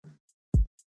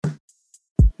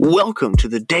Welcome to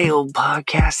the Day Old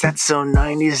Podcast, That's So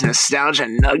 90s Nostalgia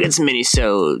Nuggets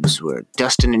minisodes, where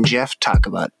Dustin and Jeff talk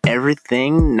about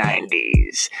everything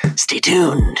 90s. Stay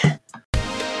tuned.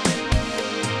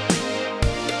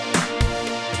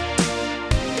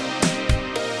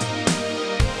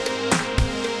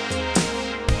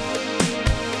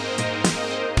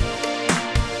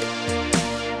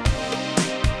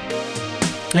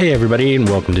 Hey everybody, and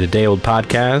welcome to the Day Old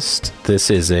Podcast.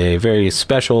 This is a very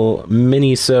special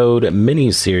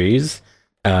mini-series.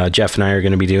 Jeff and I are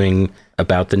going to be doing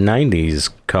about the 90s,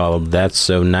 called That's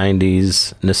So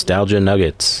 90s Nostalgia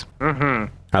Nuggets. Mm-hmm.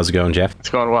 How's it going, Jeff? It's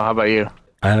going well. How about you?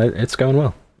 It's going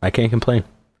well. I can't complain.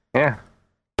 Yeah.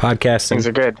 Podcasting. Things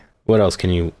are good. What else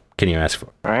can you ask for?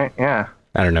 All right. Yeah.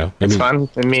 I don't know. Maybe it's fun.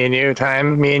 Me and you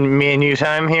time. Me and you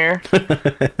time here.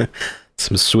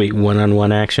 some sweet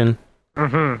one-on-one action.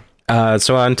 Mm-hmm.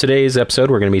 So on today's episode,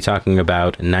 we're going to be talking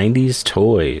about 90s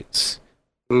toys.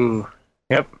 Ooh.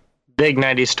 Yep. Big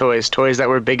 90s toys. Toys that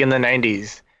were big in the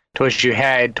 90s. Toys you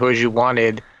had. Toys you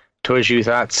wanted. Toys you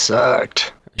thought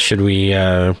sucked. Should we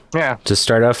just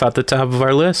start off at the top of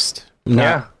our list? No.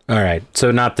 Yeah. All right.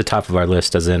 So not the top of our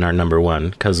list as in our number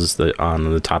one, because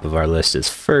on the top of our list is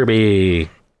Furby.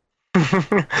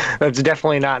 That's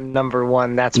definitely not number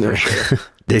one. That's for sure.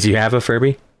 Did you have a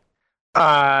Furby?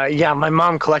 Yeah, my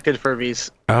mom collected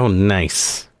Furbies. Oh,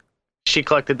 nice. She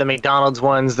collected the McDonald's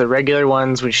ones, the regular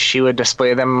ones, which she would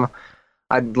display them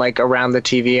around the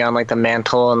TV on the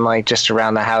mantle and just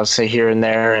around the house here and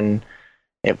there, and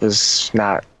it was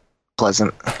not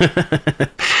pleasant.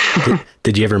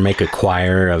 Did you ever make a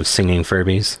choir of singing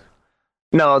Furbies?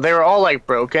 No, they were all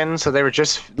broken, so they were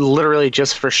literally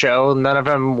just for show. None of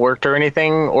them worked or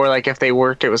anything, or if they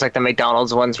worked, it was the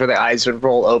McDonald's ones where the eyes would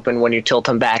roll open when you tilt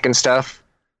them back and stuff.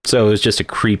 So it was just a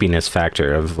creepiness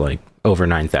factor of over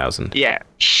 9,000. Yeah,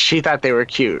 she thought they were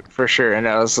cute for sure,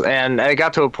 and I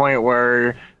got to a point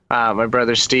where my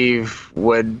brother Steve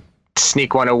would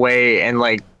sneak one away and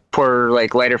pour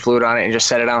lighter fluid on it and just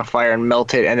set it on fire and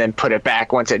melt it, and then put it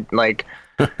back once it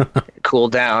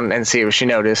cooled down and see if she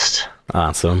noticed.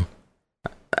 Awesome.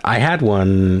 I had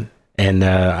one, and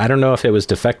I don't know if it was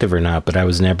defective or not, but I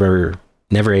was never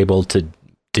able to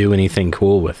do anything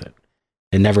cool with it.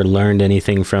 It never learned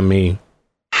anything from me.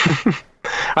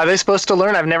 Are they supposed to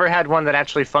learn? I've never had one that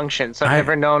actually functioned, so I've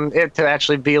never known it to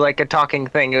actually be a talking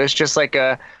thing. It was just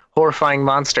a horrifying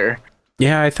monster.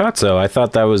 Yeah, I thought so. I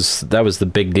thought that was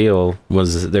the big deal,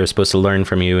 was they're supposed to learn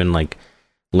from you and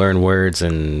learn words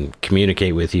and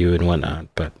communicate with you and whatnot,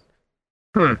 but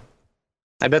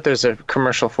I bet there's a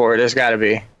commercial for it. There's got to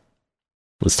be.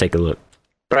 Let's take a look.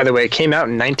 By the way, it came out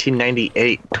in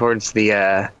 1998, towards the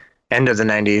end of the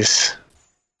 90s.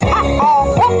 Me,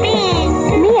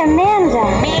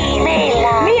 Amanda. Me, May.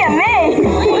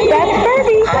 That's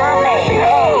Furby.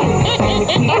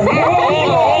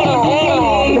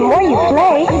 The more you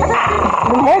play,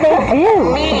 the more they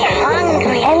do.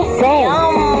 And say,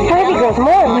 Furby grows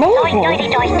more amazing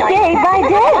day by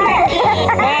day.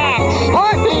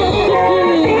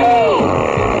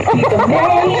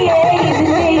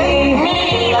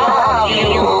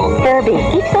 Furby,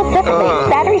 each so separately,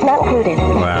 batteries not included.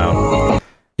 Wow.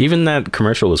 Even that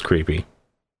commercial was creepy.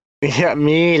 Yeah,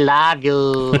 me love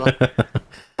you.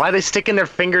 Why are they sticking their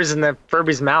fingers in the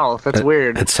Furby's mouth? That's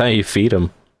weird. That's how you feed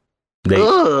them.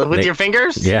 With your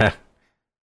fingers? Yeah.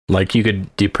 You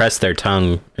could depress their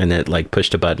tongue and it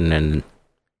pushed a button and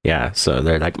yeah, so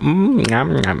they're nom,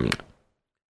 nom.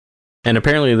 And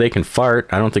apparently they can fart.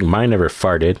 I don't think mine ever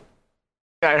farted.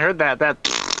 Yeah, I heard that.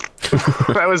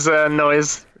 That was a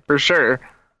noise for sure.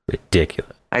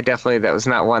 Ridiculous. That was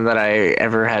not one that I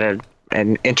ever had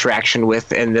an interaction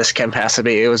with in this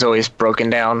capacity. It was always broken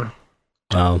down.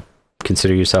 Well,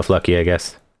 consider yourself lucky, I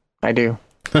guess. I do.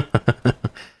 All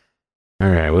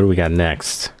right, what do we got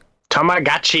next?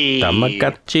 Tamagotchi.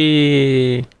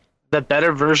 The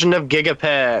better version of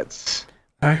Gigapets.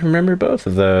 I remember both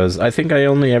of those. I think I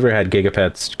only ever had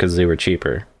Gigapets because they were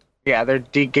cheaper. Yeah,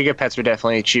 Gigapets were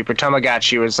definitely cheaper.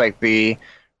 Tamagotchi was the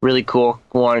really cool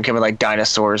one. It came with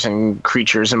dinosaurs and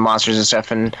creatures and monsters and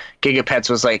stuff, and Gigapets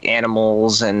was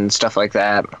animals and stuff like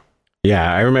that.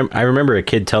 Yeah, I remember a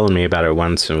kid telling me about it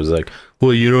once and was like,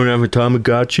 "Well, you don't have a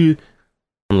Tamagotchi?"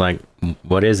 I'm like,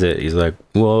 "What is it?" He's like,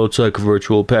 "Well, it's a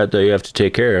virtual pet that you have to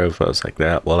take care of." I was like,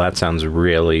 that sounds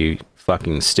really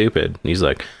fucking stupid. He's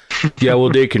like, "Yeah,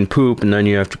 well, they can poop and then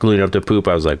you have to clean up the poop."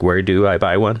 I was like, "Where do I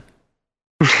buy one?"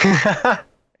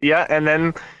 Yeah, and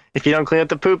then if you don't clean up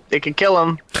the poop, it can kill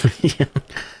them. Yeah.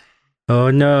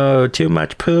 Oh no, too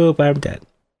much poop, I'm dead.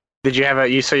 Did you have I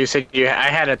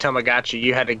had a Tamagotchi,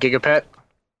 you had a Gigapet?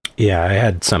 Yeah, I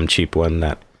had some cheap one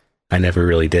that I never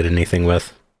really did anything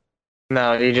with.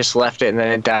 No, you just left it and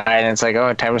then it died, and it's like,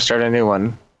 oh, time to start a new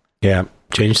one. Yeah,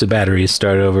 change the batteries,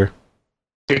 start over.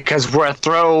 Because we're a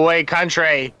throwaway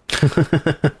country.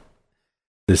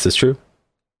 This is true.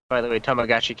 By the way,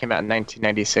 Tamagotchi came out in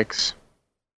 1996.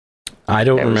 I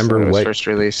don't remember when it was what first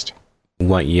released.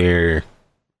 What year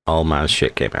all my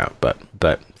shit came out, but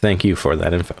thank you for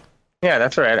that info. Yeah,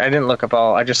 that's all right. I didn't look up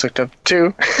all. I just looked up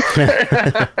 2.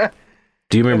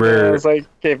 Do you remember? I was like,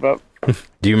 gave up.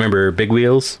 Do you remember Big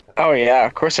Wheels? Oh yeah,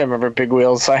 of course I remember Big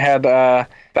Wheels. I had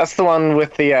that's the one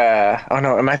with the oh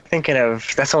no, am I thinking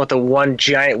of that's the one with the one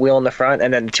giant wheel in the front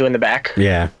and then 2 in the back?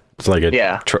 Yeah, it's like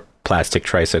a plastic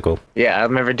tricycle. Yeah, I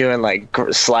remember doing like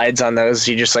slides on those.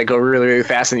 You just like go really, really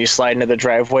fast and you slide into the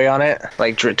driveway on it,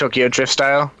 like Tokyo Drift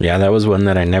style. Yeah, that was one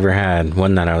that I never had.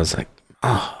 One that I was like,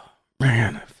 oh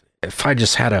man, if I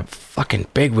just had a fucking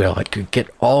big wheel, I could get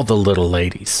all the little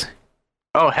ladies.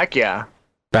 Oh heck yeah!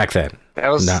 Back then. That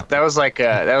was like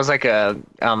a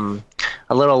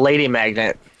little lady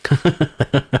magnet.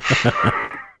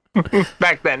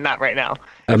 Back then, not right now.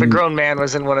 If a grown man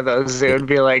was in one of those, it would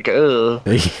be like, ugh.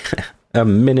 A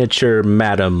miniature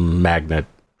Madam Magnet.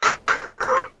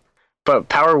 But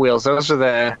Power Wheels, those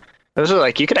are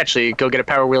like, you could actually go get a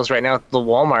Power Wheels right now at the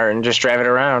Walmart and just drive it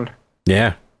around.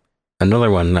 Yeah.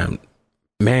 Another one,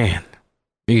 man,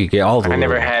 you could get all the I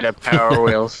never had a Power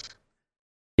Wheels.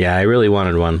 Yeah, I really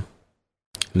wanted one.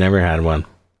 Never had one.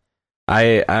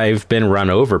 I've been run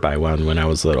over by one when I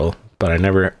was little, but I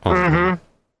never owned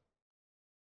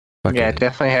one. Yeah,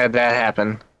 definitely had that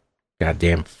happen.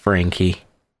 Goddamn Frankie.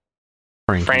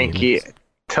 Frankie,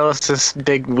 tell us this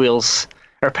Big Wheels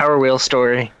or Power Wheel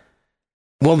story.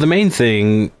 Well, the main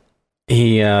thing,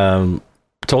 he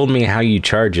told me how you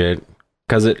charge it,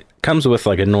 because it comes with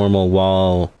like a normal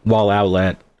wall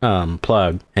outlet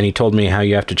plug, and he told me how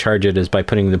you have to charge it is by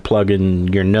putting the plug in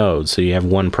your nose, so you have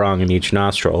one prong in each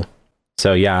nostril.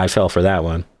 So yeah, I fell for that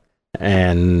one.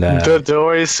 And the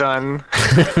doy, son.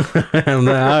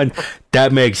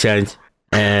 That makes sense.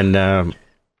 And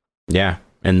yeah,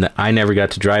 and I never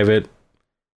got to drive it.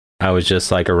 I was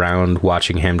just like around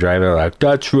watching him drive it, like,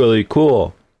 that's really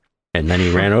cool. And then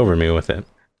he ran over me with it.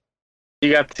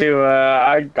 You got to,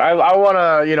 I want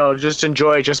to, just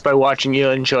enjoy it just by watching you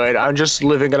enjoy it. I'm just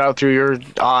living it out through your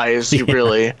eyes, you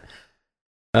really.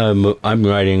 I'm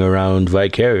riding around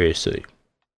vicariously.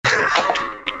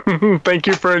 Thank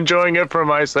you for enjoying it for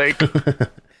my sake.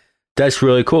 That's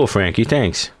really cool, Frankie,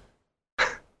 thanks.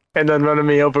 And then running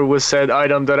me over with said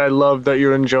item that I love that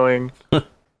you're enjoying.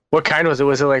 What kind was it?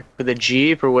 Was it like with a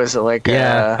Jeep or was it like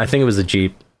I think it was a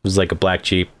Jeep. It was like a black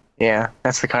Jeep. Yeah,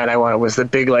 that's the kind I wanted. Was the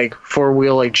big like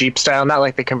 4-wheel like Jeep style, not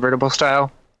like the convertible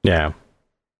style. Yeah,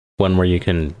 one where you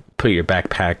can put your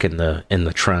backpack in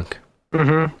the trunk.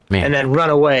 Mm-hmm. Man. And then run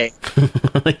away.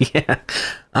 Yeah,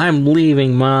 I'm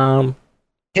leaving, Mom.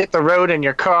 Hit the road in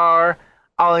your car.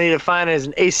 All I need to find is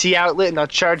an AC outlet, and I'll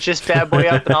charge this bad boy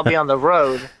up, and I'll be on the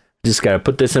road. Just gotta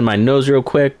put this in my nose real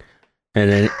quick,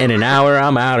 and then in an hour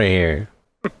I'm out of here.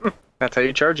 That's how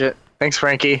you charge it. Thanks,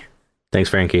 Frankie. Thanks,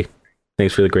 Frankie.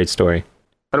 Thanks for the great story.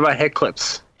 What about hip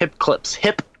clips? Hip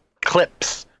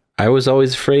clips. I was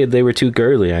always afraid they were too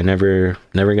girly. I never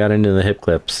got into the hip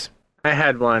clips. I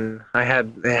had one. They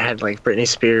had like Britney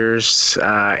Spears,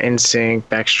 NSYNC,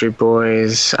 Backstreet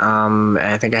Boys.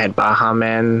 I think I had Baha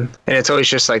Men, and it's always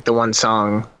just like the one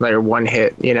song, like one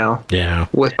hit, Yeah.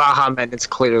 With Baha Men, it's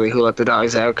clearly Who Let the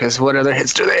Dogs Out, because what other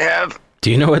hits do they have? Do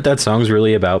you know what that song's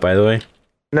really about, by the way?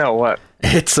 No, what?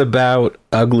 It's about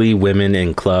ugly women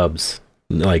in clubs,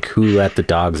 like Who Let the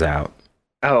Dogs Out.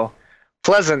 Oh,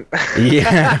 pleasant.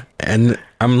 Yeah, and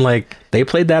I'm like, they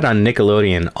played that on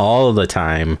Nickelodeon all the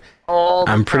time.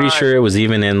 I'm pretty sure it was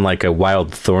even in like a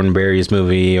Wild Thornberrys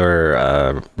movie or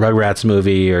a Rugrats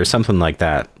movie or something like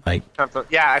that. Like,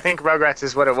 yeah, I think Rugrats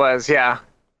is what it was. Yeah,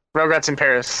 Rugrats in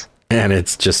Paris. And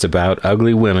it's just about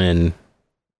ugly women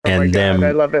and them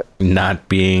I love it. Not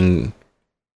being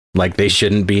like they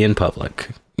shouldn't be in public.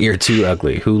 You're too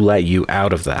ugly. Who let you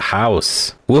out of the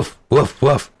house? Woof, woof,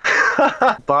 woof.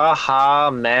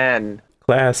 Baha Men.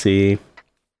 Classy.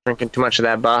 Drinking too much of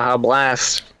that Baja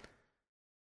Blast.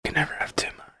 You can never have too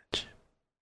much.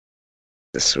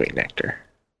 The sweet nectar.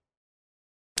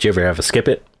 Did you ever have a Skip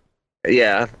It?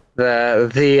 Yeah,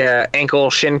 the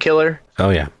ankle shin killer. Oh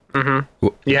yeah. Mm-hmm.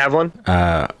 You have one?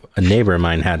 A neighbor of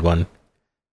mine had one.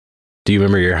 Do you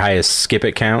remember your highest Skip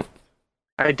It count?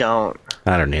 I don't.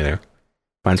 I don't either.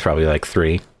 Mine's probably like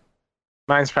 3.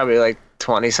 Mine's probably like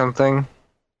 20 something.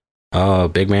 Oh,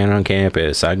 big man on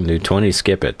campus. I can do 20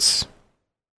 Skip It's.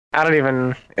 I don't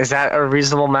even. Is that a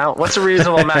reasonable amount? What's a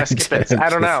reasonable amount of Skip It's? I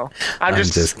don't know. I'm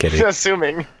just kidding.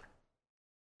 Assuming.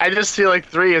 I just feel like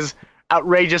 3 is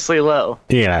outrageously low.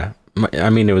 Yeah. I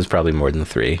mean, it was probably more than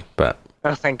 3, but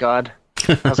Oh, thank God.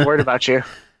 I was worried about you.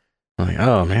 I'm like,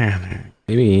 oh man,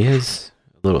 maybe he is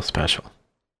a little special.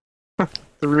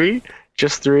 3?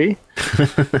 Just 3?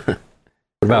 What I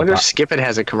about wonder if Bop? Skip It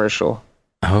has a commercial.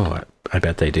 Oh, I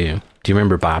bet they do. Do you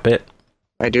remember Bop It?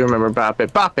 I do remember Bop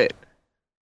It. Bop It.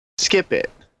 Skip It.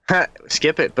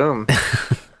 Skip It. Boom.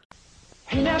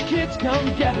 Hey now kids, come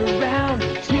gather round.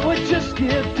 See what just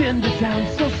skipped into town.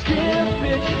 So skip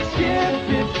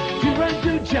it. Do run,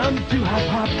 do jump, do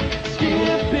hop, hop.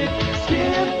 Skip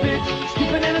it.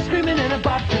 Skipping and a screaming and a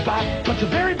bop to bop. But the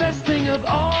very best thing of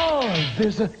all,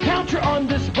 there's a counter on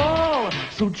this ball.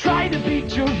 So try to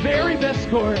beat your very best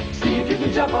score. See if you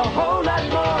can jump a whole lot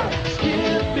more.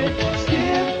 Skip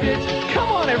it. Come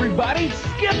on everybody,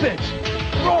 skip it.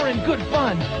 Roaring good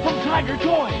fun from Tiger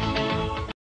Toys.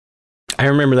 I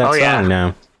remember that Oh, song yeah.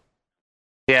 now.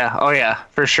 Yeah. Oh, yeah.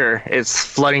 For sure. It's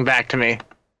flooding back to me.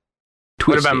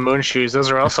 What about Twisty. moon shoes?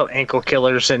 Those are also ankle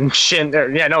killers and shin.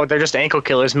 Yeah, no, they're just ankle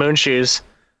killers. Moon shoes.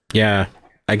 Yeah,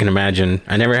 I can imagine.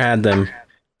 I never had them.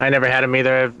 I never had them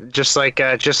either. Just like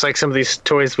some of these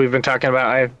toys we've been talking about.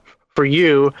 I've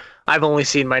only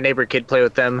seen my neighbor kid play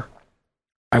with them.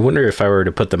 I wonder if I were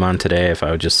to put them on today, if I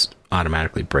would just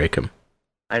automatically break them.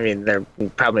 I mean, they're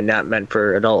probably not meant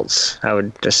for adults. I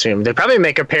would assume they probably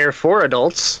make a pair for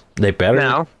adults They better,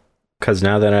 now. because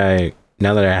now that I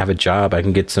have a job, I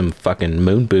can get some fucking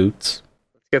moon boots.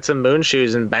 Get some moon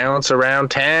shoes and bounce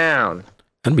around town.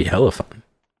 That'd be hella fun.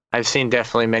 I've seen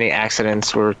definitely many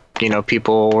accidents where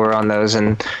people were on those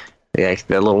and the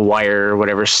little wire or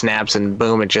whatever snaps and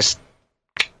boom, it just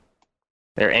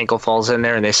their ankle falls in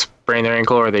there and they sprain their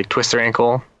ankle or they twist their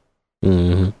ankle.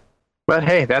 hmm But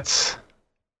hey, that's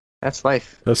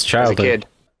life That's as a childhood. kid.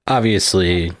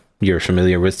 Obviously, you're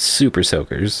familiar with Super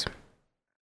Soakers.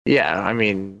 Yeah, I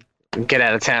mean, get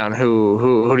out of town.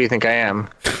 Who do you think I am?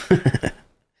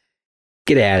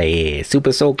 Get out of here,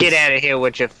 Super Soakers. Get out of here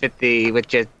with your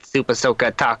Super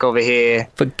Soaker talk over here.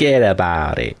 Forget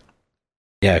about it.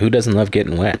 Yeah, who doesn't love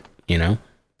getting wet, you know?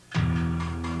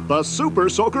 The Super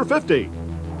Soaker 50.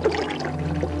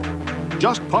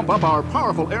 Just pump up our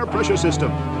powerful air pressure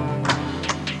system.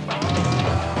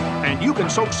 And you can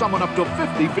soak someone up to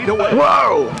 50 feet away.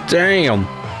 Whoa! Damn!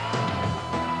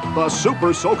 The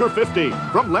Super Soaker 50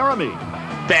 from Laramie.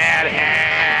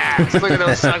 Badass! Look at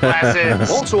those sunglasses.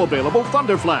 Also available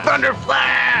Thunder Flash Thunder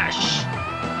Flash!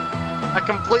 A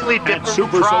completely and different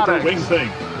Super product. Soaker Wing Thing.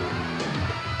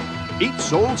 Each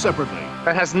sold separately.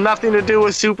 That has nothing to do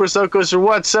with Super Soakers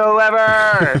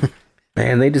whatsoever.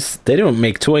 Man, they don't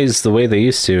make toys the way they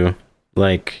used to.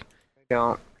 Like,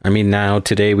 Don't. I mean, now,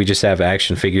 today, we just have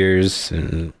action figures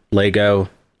and Lego.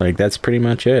 Like, that's pretty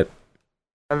much it.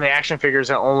 And the action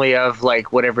figures are only of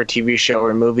like whatever TV show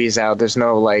or movies out. There's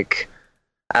no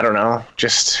I don't know,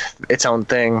 just its own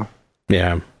thing.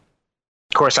 Yeah.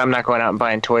 Of course, I'm not going out and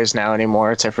buying toys now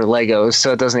anymore, except for Legos,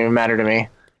 so it doesn't even matter to me.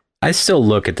 I still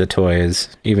look at the toys,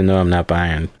 even though I'm not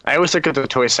buying, I always look at the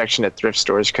toy section at thrift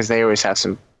stores because they always have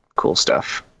some cool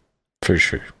stuff. for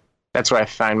sure. That's where I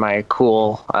find my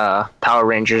cool Power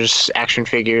Rangers action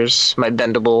figures, my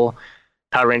bendable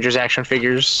Power Rangers action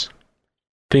figures.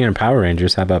 Speaking of Power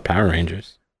Rangers, how about Power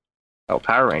Rangers? Oh,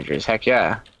 Power Rangers, heck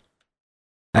yeah!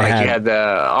 I You had, had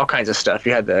the all kinds of stuff.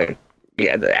 You had the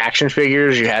action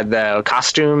figures, you had the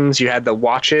costumes, you had the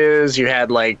watches, you had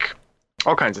like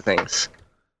all kinds of things.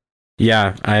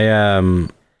 yeah, I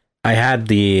had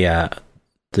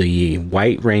the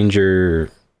White Ranger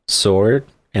sword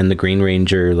and the Green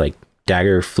Ranger like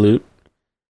dagger flute.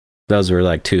 Those were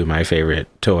like two of my favorite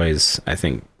toys, I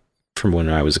think, from when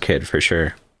I was a kid, for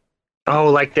sure. Oh,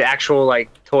 like the actual like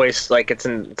toys, like it's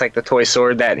like the toy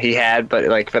sword that he had, but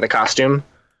like for the costume.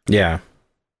 Yeah.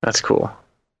 That's cool.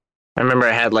 I remember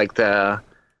I had like the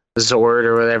Zord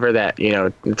or whatever that,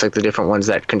 it's like the different ones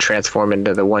that can transform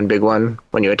into the one big one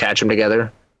when you attach them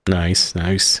together. Nice,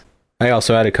 nice. I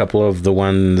also had a couple of the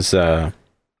ones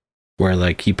where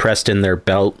like he pressed in their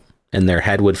belt and their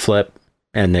head would flip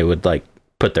and they would like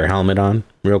put their helmet on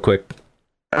real quick.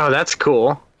 Oh, that's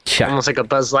cool. Yeah. Almost like a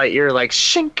Buzz Lightyear like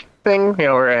shink thing,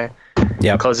 where it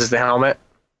Yep. closes the helmet.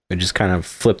 It just kind of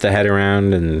flip the head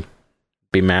around and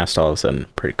be masked all of a sudden.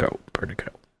 Pretty cool. Pretty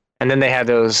cool. And then they had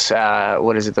those,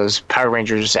 those Power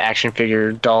Rangers action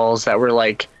figure dolls that were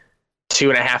like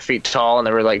 2.5 feet tall and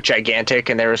they were like gigantic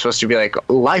and they were supposed to be like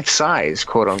life size,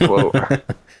 quote unquote.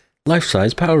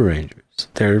 Life-size Power Rangers.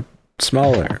 They're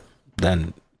smaller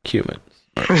than humans.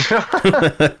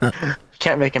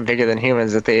 Can't make them bigger than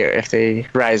humans. If they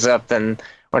rise up, then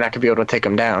we're not gonna be able to take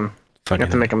them down. We Fucking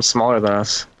have to make them smaller than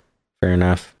us. fair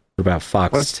enough. What about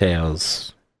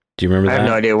Foxtails? Do you remember I that? have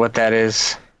no idea what that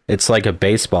is. It's like a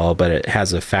baseball, but it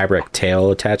has a fabric tail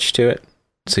attached to it.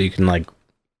 So you can like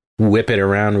whip it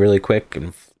around really quick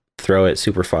and throw it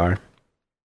super far.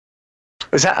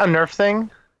 Is that a Nerf thing?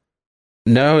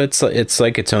 No, it's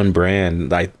like its own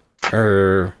brand.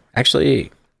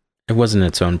 Actually, it wasn't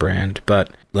its own brand,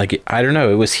 but like I don't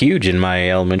know, it was huge in my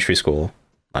elementary school.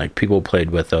 Like people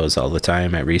played with those all the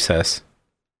time at recess.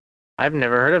 I've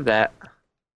never heard of that.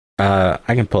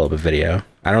 I can pull up a video.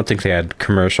 I don't think they had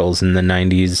commercials in the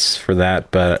 90s for that,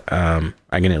 but I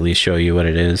can at least show you what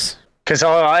it is. Because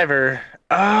all I ever...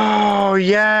 Oh,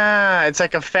 yeah. It's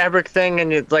like a fabric thing,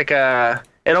 and it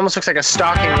almost looks like a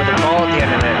stocking with a ball at the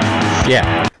end of it.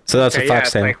 Yeah. So that's Okay, a fox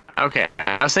it's tail. like, okay.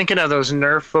 I was thinking of those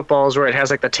Nerf footballs where it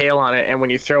has like the tail on it, and when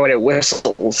you throw it, it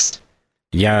whistles.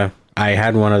 Yeah, I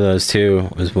had one of those too.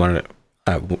 It was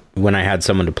when I had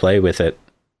someone to play with it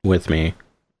with me.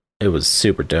 It was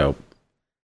super dope.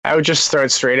 I would just throw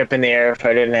it straight up in the air if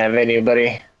I didn't have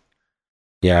anybody.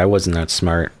 Yeah, I wasn't that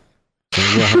smart.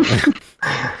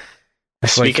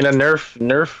 Speaking of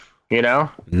Nerf, you know?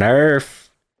 Nerf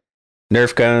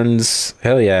guns.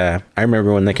 Hell yeah. I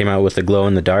remember when they came out with the glow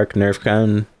in the dark Nerf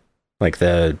gun. Like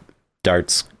the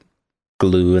darts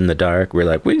glue in the dark. We're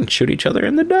like, we can shoot each other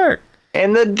in the dark.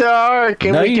 In the dark,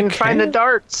 and No, we you can find the can't.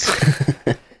 darts.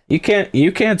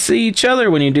 You can't see each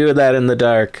other when you do that in the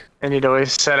dark. And you'd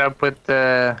always set up with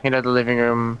the living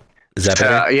room. Is that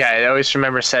better? Yeah, I always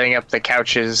remember setting up the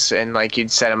couches, and like you'd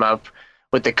set them up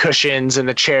with the cushions and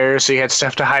the chairs, so you had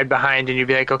stuff to hide behind, and you'd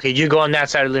be like, okay, you go on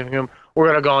that side of the living room, we're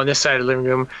gonna go on this side of the living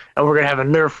room, and we're gonna have a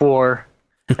Nerf war.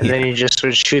 And then you just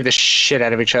would shoot the shit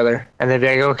out of each other. And they'd be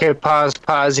like, okay,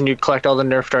 pause, and you'd collect all the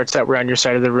Nerf darts that were on your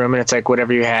side of the room, and it's like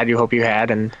whatever you had, you hope you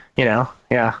had, and yeah,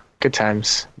 good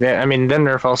times. I mean, then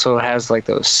Nerf also has like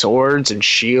those swords and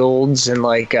shields and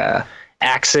like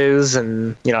axes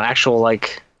and actual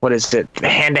like, what is it,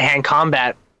 hand-to-hand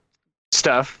combat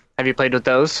stuff. Have you played with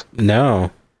those?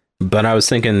 No. But I was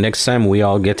thinking next time we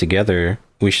all get together,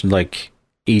 we should like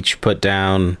each put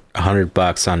down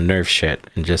 $100 on Nerf shit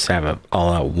and just have an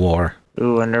all-out war.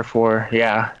 Ooh, a Nerf war,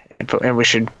 yeah. And we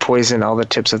should poison all the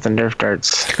tips of the Nerf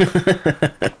darts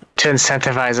to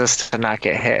incentivize us to not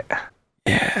get hit.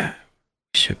 Yeah.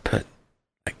 We should put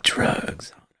like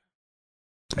drugs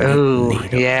on. Ooh,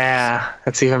 Needles. yeah.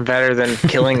 That's even better than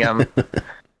killing them.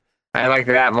 I like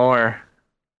that more.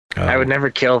 Oh. I would never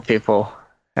kill people.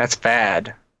 That's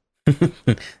bad.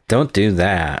 Don't do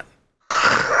that.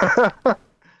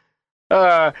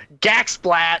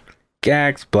 Gaxplat.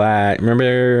 Gaxplat.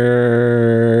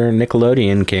 Remember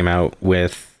Nickelodeon came out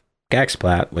with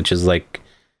Gaxplat, which is like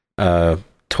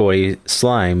toy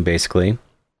slime, basically. Is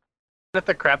that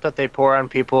the crap that they pour on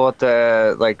people at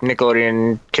the like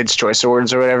Nickelodeon Kids' Choice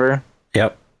Awards or whatever?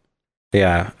 Yep.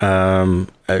 Yeah.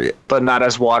 But not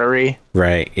as watery.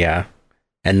 Right. Yeah.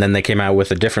 And then they came out with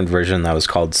a different version that was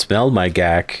called Smell My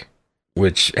Gack,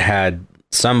 which had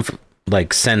some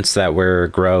like scents that were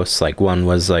gross. Like one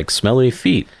was like smelly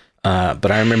feet.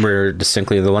 But I remember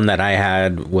distinctly the one that I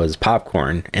had was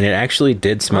popcorn, and it actually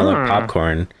did smell like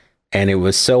popcorn, and it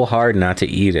was so hard not to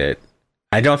eat it.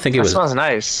 I don't think it That was. smells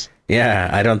nice. Yeah,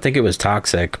 I don't think it was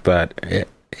toxic, but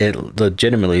it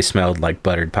legitimately smelled like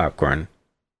buttered popcorn.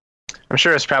 I'm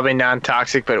sure it's probably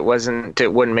non-toxic, but it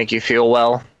wouldn't make you feel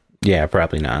well. Yeah,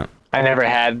 probably not. I never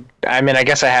had. I mean, I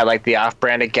guess I had like the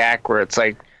off-branded Gak where it's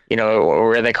like,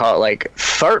 where they call it like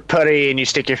fart putty, and you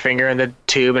stick your finger in the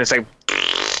tube, and it's like,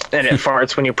 and it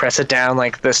farts when you press it down,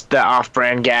 like the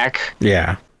off-brand Gak.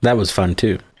 Yeah, that was fun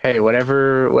too. Hey,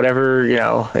 whatever,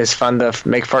 is fun to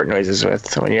make fart noises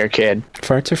with when you're a kid.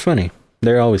 Farts are funny.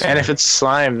 They're always fun. And if it's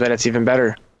slime, then it's even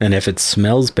better. And if it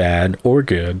smells bad or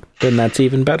good, then that's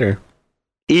even better.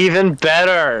 Even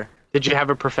better. Did you have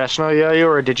a professional yo-yo,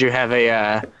 or did you have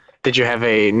a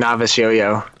novice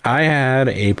yo-yo? I had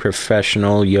a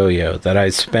professional yo-yo that I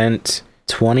spent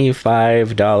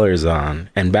 $25 on,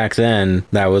 and back then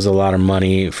that was a lot of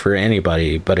money for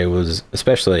anybody, but it was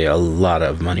especially a lot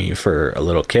of money for a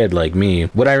little kid like me.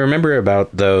 What I remember about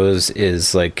those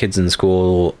is like kids in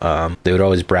school, they would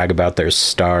always brag about their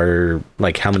star,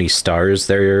 like how many stars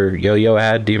their yo-yo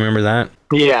had. Do you remember that?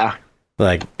 Yeah.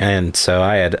 Like, and so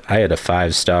I had a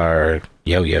 5-star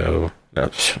yo-yo.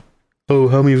 Oh,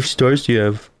 how many stars do you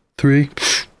have? 3?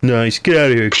 Nice. Get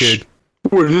out of here, kid.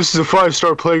 Wait, this is a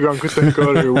 5-star playground. Get the heck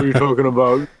out of here. What are you talking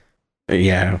about?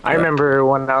 Yeah. I remember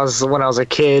when I was a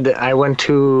kid, I went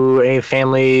to a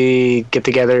family get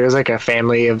together. It was like a friend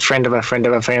of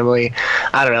a family.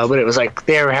 I don't know, but it was like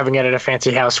they were having it at a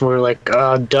fancy house, and we were like,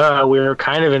 duh, we were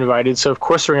kind of invited. So of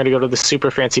course we're gonna go to the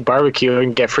super fancy barbecue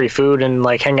and get free food and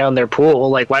like hang out in their pool.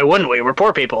 Like, why wouldn't we? We're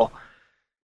poor people.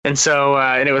 And so,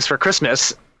 and it was for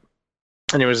Christmas,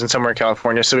 and it was in somewhere in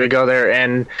California. So we go there,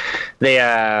 and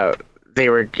it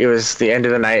was the end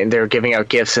of the night, and they were giving out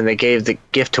gifts, and they gave the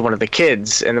gift to one of the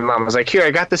kids, and the mom was like, "Here,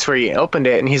 I got this for you." Opened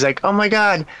it, and he's like, "Oh my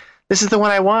God, this is the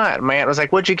one I want." My aunt was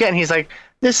like, "What'd you get?" And he's like,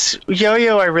 "This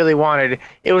yo-yo I really wanted.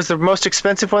 It was the most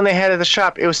expensive one they had at the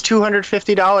shop. It was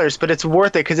 $250, but it's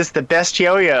worth it because it's the best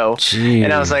yo-yo." Jeez.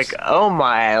 And I was like, "Oh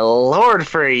my Lord,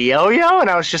 for a yo-yo?" And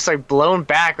I was just like blown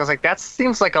back. I was like, that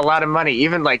seems like a lot of money.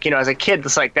 Even like, as a kid,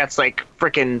 it's like, that's like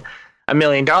freaking $1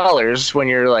 million when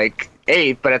you're like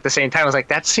 8. But at the same time, I was like,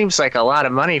 that seems like a lot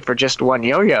of money for just one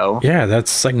yo-yo. Yeah,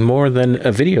 that's like more than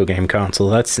a video game console.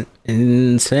 That's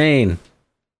insane.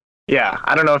 Yeah,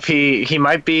 I don't know if he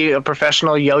might be a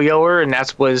professional yo-yoer, and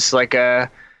that was like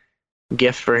a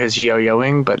gift for his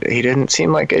yo-yoing, but he didn't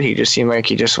seem like it. He just seemed like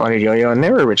he just wanted yo-yo, and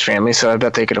they were a rich family, so I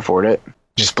bet they could afford it.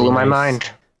 Just blew my mind.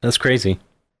 That's crazy.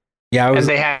 Yeah, and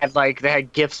they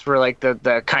had gifts for like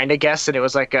the kind of guests, and it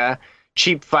was like a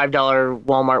cheap $5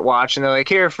 Walmart watch, and they're like,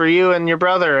 "Here for you and your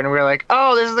brother," and we're like,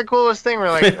 "Oh, this is the coolest thing."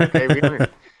 We're like, "Okay,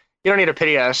 you don't need to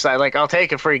pity us. I'll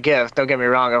take a free gift. Don't get me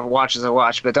wrong. A watch is a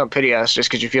watch, but don't pity us just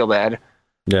because you feel bad."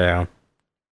 Yeah.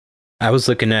 I was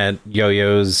looking at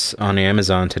yo-yos on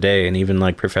Amazon today, and even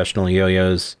like professional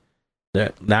yo-yos,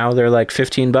 now they're like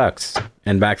 $15.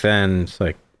 And back then, it's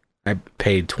like I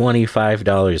paid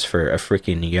 $25 for a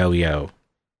freaking yo-yo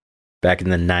back in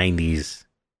the 90s.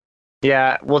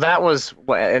 Yeah, well, that was,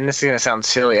 and this is going to sound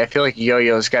silly. I feel like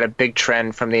yo-yos got a big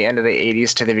trend from the end of the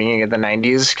 80s to the beginning of the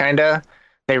 90s, kind of.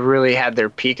 They really had their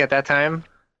peak at that time.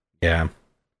 Yeah.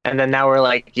 And then now we're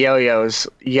like, yo-yos,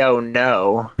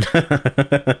 no.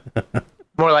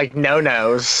 More like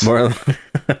no-nos. More.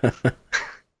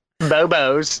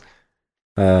 Bobos.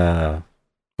 What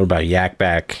about Yak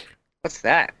Back? What's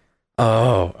that?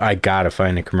 Oh, I gotta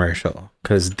find a commercial,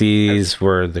 because these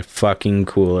were the fucking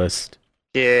coolest.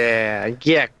 Yeah.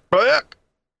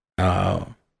 Oh,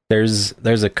 there's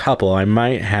a couple. I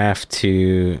might have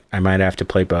to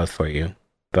play both for you,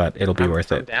 but it'll be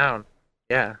worth it. Down.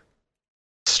 Yeah.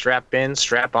 Strap in,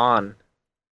 strap on.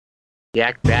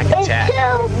 Yak Back It's attack.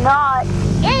 two. Not.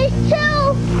 It's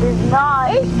two. Is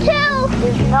not. It's two.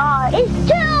 Is not. It's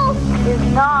two.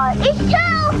 Is not. It's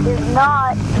two. Is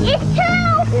not. It's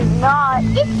two. Is not.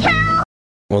 It's two.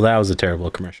 Well, that was a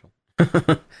terrible commercial.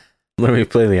 Let me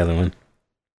play the other one.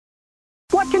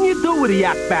 What can you do with a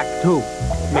Yak Back 2?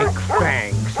 Make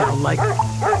Fang sound like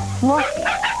fluffy.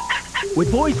 With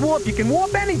voice warp, you can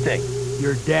warp anything.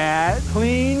 Your dad,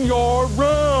 clean your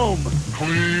room.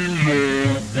 Clean your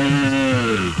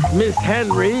room. Miss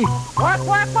Henry. What?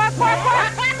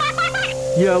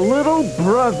 Your little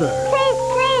brother.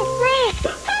 Please.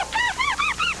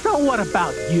 So what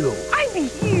about you? I'm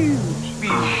huge.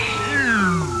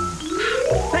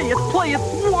 Say it, play it,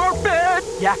 warp it.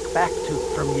 Yak Back 2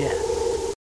 from Yes.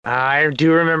 I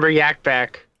do remember Yak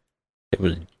Back. It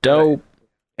was dope.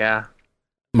 Yeah.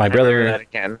 My I remember brother. that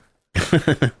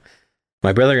again.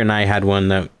 My brother and I had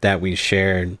one that we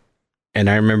shared, and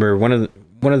I remember one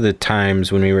of the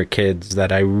times when we were kids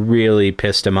that I really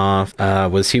pissed him off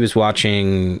was he was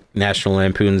watching National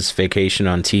Lampoon's Vacation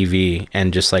on TV,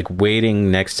 and just like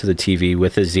waiting next to the TV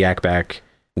with his Yak Back,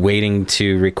 waiting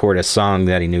to record a song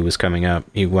that he knew was coming up.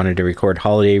 He wanted to record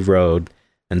Holiday Road,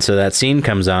 and so that scene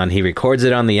comes on. He records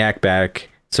it on the Yak Back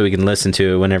so he can listen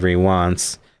to it whenever he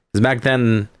wants. Because back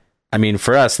then, I mean,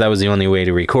 for us, that was the only way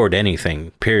to record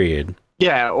anything, period.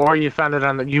 Yeah, or you found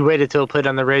it you waited till it played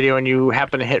on the radio and you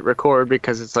happen to hit record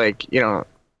because it's like, you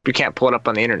can't pull it up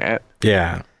on the internet.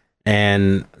 Yeah.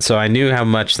 And so I knew how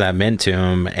much that meant to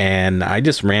him, and I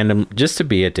just just to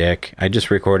be a dick, I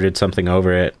just recorded something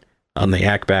over it on the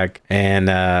Yak Back, and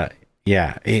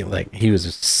yeah, he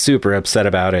was super upset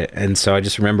about it. And so I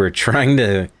just remember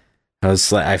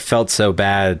I felt so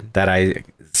bad that I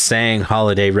sang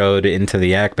Holiday Road into the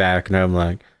Yak Back, and I'm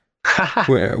like,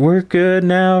 we're good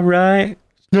now, right?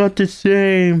 It's not the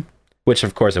same. Which,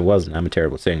 of course, it wasn't. I'm a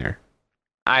terrible singer.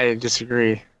 I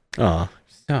disagree. Oh,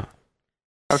 stop.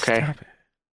 Okay. Stop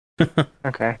it.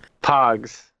 Okay.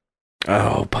 Pogs.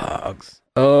 Oh, Pogs.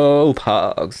 Oh,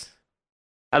 Pogs.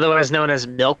 Otherwise known as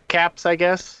milk caps, I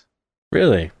guess.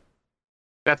 Really?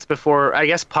 That's before, I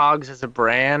guess Pogs is a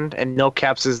brand and milk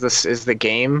caps is the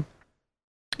game.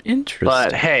 Interesting.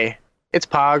 But hey, it's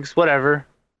Pogs, whatever.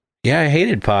 Yeah, I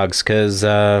hated Pogs because,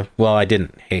 well, I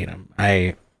didn't hate them.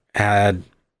 I had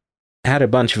a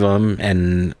bunch of them,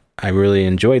 and I really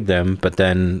enjoyed them. But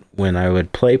then when I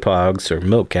would play Pogs or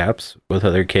Milk Caps with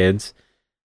other kids,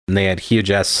 and they had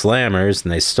huge-ass slammers,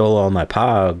 and they stole all my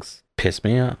Pogs, pissed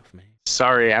me off, man.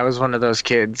 Sorry, I was one of those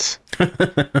kids.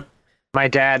 My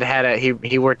dad had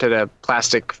he worked at a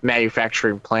plastic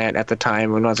manufacturing plant at the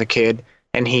time when I was a kid,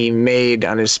 and he made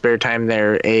on his spare time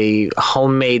there a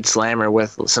homemade slammer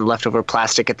with some leftover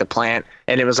plastic at the plant,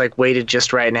 and it was like weighted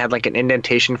just right and had like an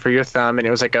indentation for your thumb, and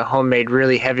it was like a homemade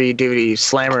really heavy duty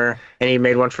slammer, and he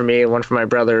made one for me and one for my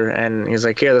brother, and he was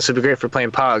like, "Here, this would be great for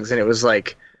playing Pogs," and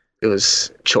it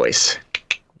was choice.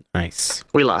 Nice.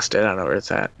 We lost it. I don't know where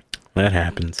it's at. That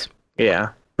happens. Yeah.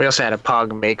 We also had a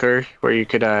Pog maker where you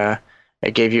could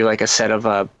it gave you like a set of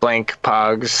blank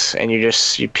Pogs, and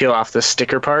you peel off the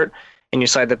sticker part and you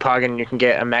slide the Pog in, and you can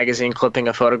get a magazine clipping,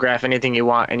 a photograph, anything you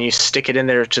want, and you stick it in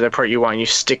there to the part you want, and you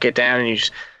stick it down,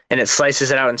 and it slices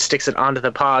it out and sticks it onto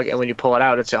the Pog, and when you pull it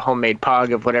out, it's a homemade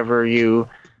Pog of whatever you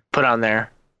put on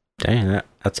there. Dang,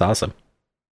 that's awesome.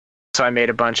 So I made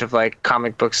a bunch of like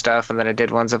comic book stuff, and then I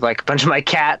did ones of like a bunch of my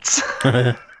cats.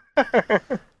 I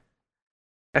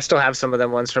still have some of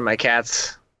them ones from my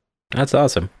cats. That's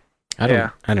awesome.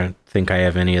 I don't think I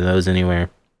have any of those anywhere.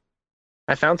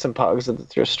 I found some Pogs at the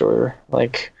thrift store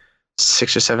like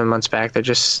 6 or 7 months back. They're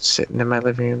just sitting in my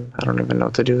living room. I don't even know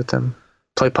what to do with them.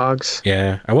 Play Pogs.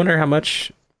 Yeah, I wonder how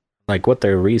much, like, what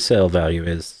their resale value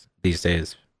is these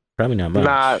days. Probably not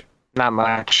much. Not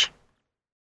much.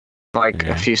 Like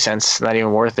a few cents. Not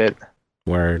even worth it.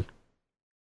 Word.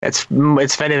 It's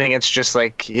if anything, it's just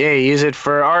like, yeah, use it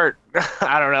for art.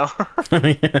 I don't know.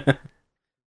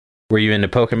 Were you into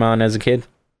Pokemon as a kid?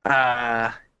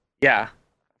 Yeah, of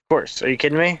course. Are you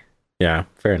kidding me? Yeah,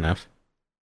 fair enough.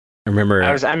 I remember.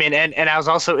 I was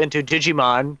also into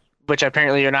Digimon, which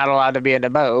apparently you're not allowed to be into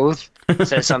both,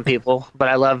 say some people. But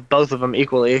I love both of them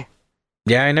equally.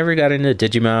 Yeah, I never got into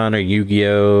Digimon or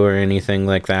Yu-Gi-Oh or anything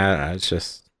like that. I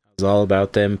was all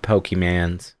about them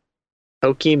Pokemans.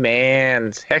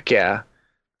 Pokemans, heck yeah,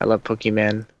 I love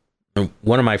Pokemon.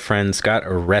 One of my friends got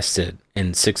arrested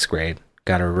in 6th grade.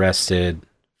 Got arrested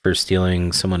for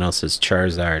stealing someone else's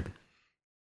Charizard.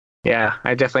 Yeah,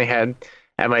 I definitely had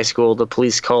at my school the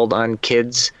police called on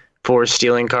kids for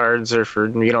stealing cards or for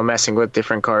messing with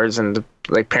different cards, and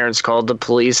parents called the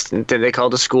police, and then they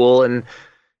called the school, and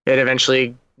it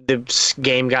eventually the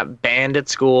game got banned at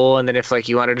school. And then if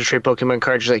you wanted to trade Pokemon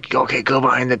cards, you're like, okay, go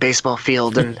behind the baseball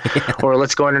field, and or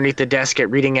let's go underneath the desk at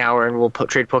reading hour and we'll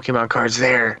trade Pokemon cards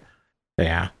there.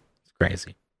 Yeah, it's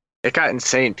crazy. It got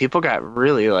insane. People got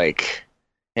really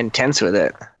intense with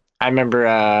it. I remember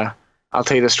I'll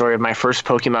tell you the story of my first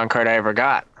Pokemon card I ever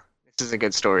got. This is a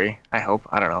good story, I hope.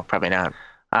 I don't know, probably not.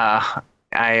 I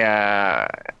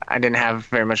didn't have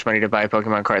very much money to buy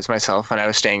Pokemon cards myself, and I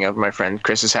was staying over my friend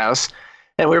Chris's house.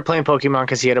 And we were playing Pokemon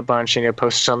because he had a bunch, and he had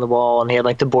posters on the wall, and he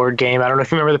had the board game. I don't know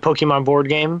if you remember the Pokemon board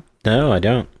game. No, I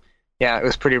don't. Yeah, it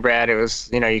was pretty rad. It was,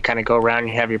 you kind of go around,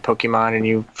 you have your Pokemon, and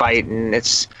you fight, and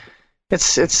it's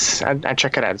I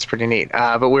check it out. It's pretty neat.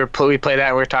 But we played that,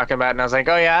 and we were talking about it, and I was like,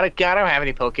 oh yeah, I don't have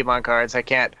any Pokemon cards. I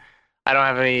don't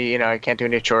have any, I can't do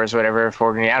any chores or whatever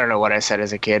for me. I don't know what I said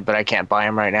as a kid, but I can't buy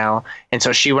them right now. And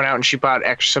so she went out and she bought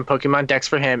some Pokemon decks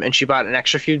for him, and she bought an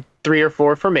extra 3 or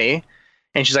 4 for me.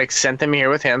 And she's sent them here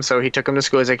with him. So he took them to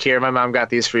school. He's like, here, my mom got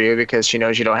these for you because she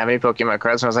knows you don't have any Pokemon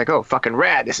cards. And I was like, oh, fucking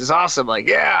rad. This is awesome.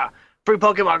 Yeah, free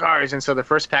Pokemon cards. And so the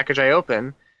first package I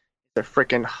open, the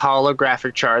freaking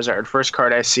holographic Charizard. First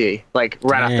card I see, right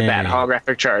off the bat,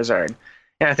 holographic Charizard.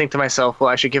 And I think to myself, well,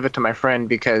 I should give it to my friend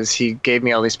because he gave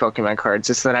me all these Pokemon cards.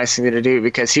 It's the nice thing to do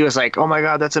because he was like, oh my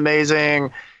God, that's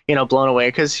amazing. Blown away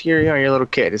because you're a little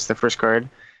kid. It's the first card.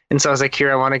 And so I was like,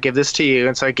 here, I want to give this to you.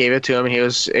 And so I gave it to him, and he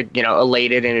was,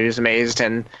 elated, and he was amazed.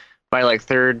 And by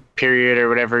 3rd period or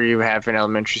whatever you have in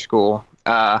elementary school,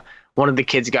 one of the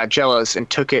kids got jealous and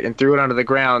took it and threw it onto the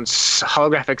ground,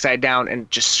 holographic side down,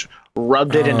 and just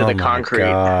rubbed it into the concrete. Oh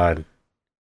my God.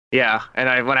 Yeah.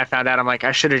 And when I found out, I'm like,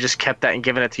 I should have just kept that and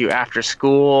given it to you after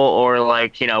school, or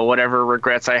whatever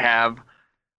regrets I have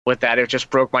with that. It just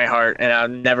broke my heart, and I'll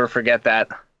never forget that.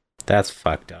 That's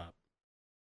fucked up.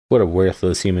 What a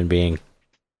worthless human being.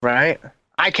 Right?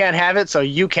 I can't have it, so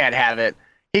you can't have it.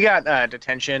 He got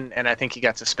detention, and I think he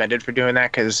got suspended for doing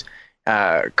that because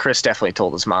Chris definitely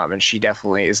told his mom, and she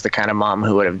definitely is the kind of mom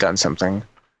who would have done something.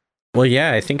 Well,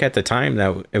 yeah, I think at the time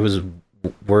that it was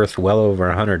worth well over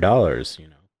 $100,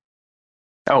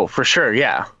 Oh, for sure,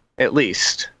 yeah. At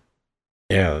least.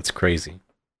 Yeah, that's crazy.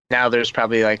 Now there's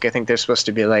probably I think there's supposed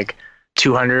to be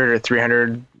 200 or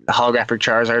 300 holographic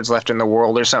Charizards left in the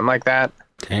world or something like that.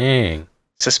 Dang.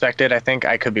 Suspected, I think.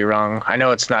 I could be wrong. I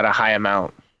know it's not a high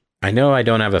amount. I know I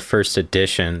don't have a first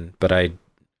edition, but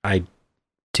I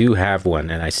do have one,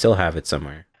 and I still have it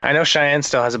somewhere. I know Cheyenne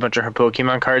still has a bunch of her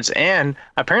Pokemon cards, and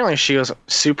apparently she was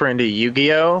super into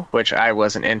Yu-Gi-Oh!, which I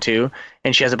wasn't into,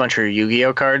 and she has a bunch of her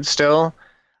Yu-Gi-Oh! Cards still.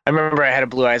 I remember I had a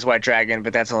Blue Eyes White Dragon,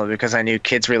 but that's only because I knew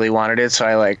kids really wanted it, so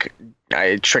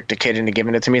I tricked a kid into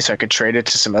giving it to me so I could trade it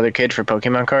to some other kid for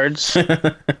Pokemon cards.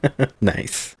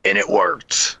 Nice. And it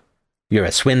worked. You're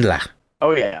a swindler.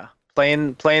 Oh yeah.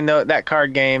 Playing that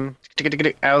card game.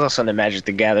 I was also into Magic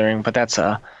the Gathering, but that's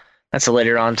a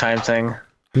later on time thing.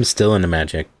 I'm still into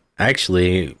Magic. I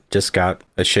actually just got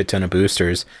a shit ton of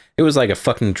boosters. It was like a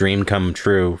fucking dream come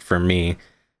true for me.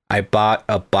 I bought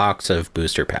a box of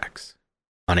booster packs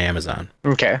on Amazon.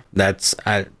 Okay.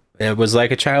 It was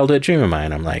like a childhood dream of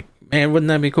mine. I'm like, man, wouldn't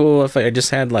that be cool if I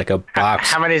just had like a box?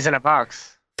 How many's in a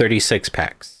box? 36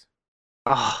 packs.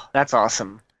 Oh, that's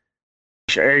awesome.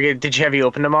 Sure. Did you have you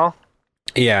opened them all?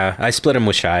 Yeah, I split them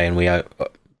with Shy and we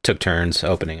took turns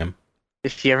opening them.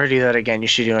 If you ever do that again, you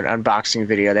should do an unboxing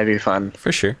video. That'd be fun.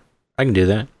 For sure. I can do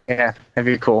that. Yeah, that'd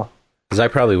be cool. Because I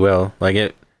probably will.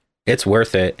 Like it's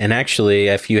worth it. And actually,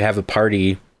 if you have a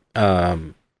party,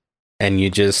 and you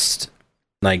just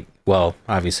like, well,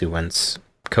 obviously once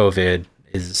COVID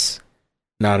is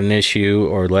not an issue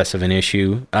or less of an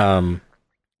issue,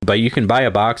 but you can buy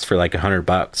a box for like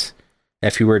 $100.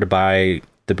 If you were to buy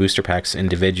the booster packs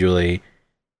individually,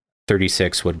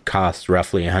 36 would cost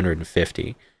roughly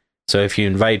 150. So if you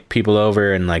invite people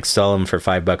over and like sell them for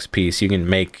 $5 a piece, you can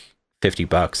make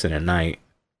 $50 in a night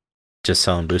just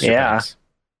selling booster packs.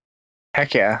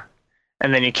 Heck yeah.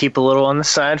 And then you keep a little on the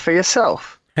side for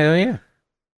yourself. Hell yeah.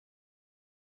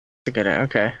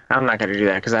 Okay. I'm not going to do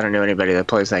that because I don't know anybody that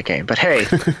plays that game. But hey,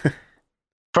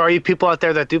 for all you people out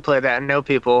there that do play that and know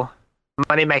people,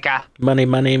 money maker. Money,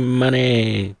 money,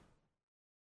 money.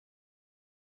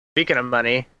 Speaking of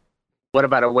money, what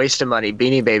about a waste of money?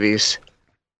 Beanie Babies.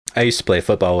 I used to play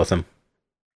football with them.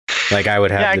 Like I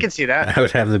would have. Yeah, I can see that. I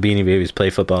would have the Beanie Babies play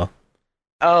football.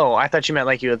 Oh, I thought you meant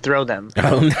like you would throw them.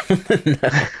 Oh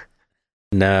no.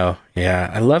 No. Yeah,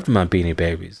 I loved my Beanie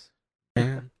Babies.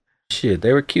 Man, shit,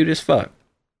 they were cute as fuck.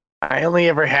 I only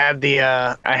ever had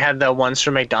I had the ones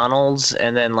from McDonald's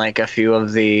and then like a few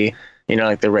of the,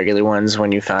 like the regular ones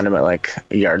when you found them at like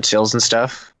yard sales and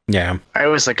stuff. Yeah. I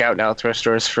always look out now thrift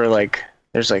stores for like,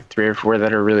 there's like 3 or 4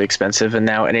 that are really expensive. And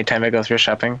now anytime I go thrift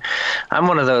shopping, I'm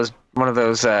one of those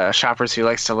shoppers who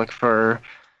likes to look for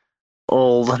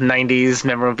old 90s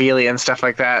memorabilia and stuff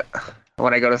like that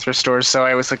when I go to thrift stores. So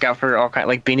I always look out for all kind,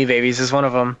 like Beanie Babies is one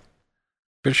of them.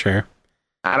 For sure.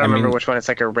 I don't remember which one. It's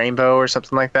like a rainbow or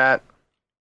something like that.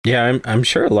 Yeah, I'm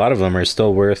sure a lot of them are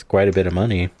still worth quite a bit of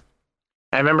money.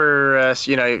 I remember,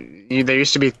 there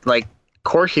used to be like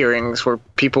court hearings where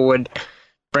people would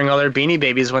bring all their Beanie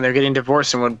Babies when they're getting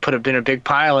divorced and would put them in a big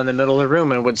pile in the middle of the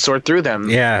room and would sort through them.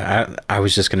 Yeah, I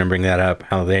was just gonna bring that up.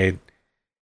 How they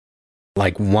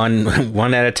like one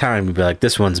at a time would be like,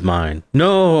 this one's mine.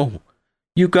 No,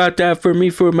 you got that for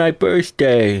me for my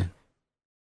birthday.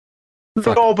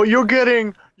 Fuck. Oh, but you're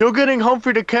getting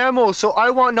Humphrey the Camel, so I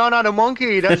want Nana the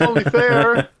Monkey. That's only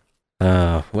fair.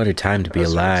 Oh, what a time to be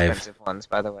Those are alive. expensive ones,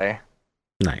 by the way.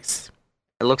 Nice.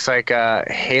 It looks like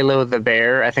Halo the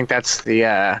bear. I think that's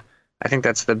the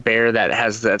bear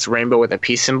that's rainbow with a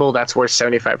peace symbol. That's worth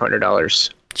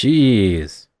 $7,500.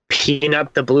 Jeez.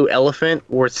 Peanut the blue elephant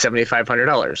worth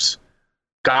 $7,500.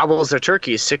 Gobbles the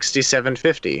turkey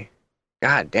 $6,750.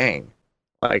 God dang!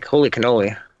 Like holy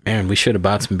cannoli. Man, we should have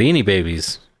bought some Beanie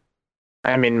Babies.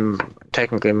 I mean,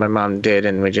 technically my mom did,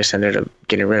 and we just ended up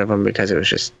getting rid of them because it was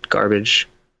just garbage.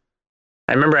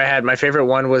 I remember my favorite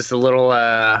one was the little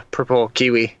purple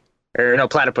kiwi. Or no,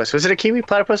 platypus. Was it a kiwi?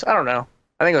 Platypus? I don't know.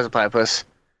 I think it was a platypus.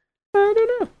 I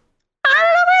don't know.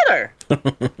 I don't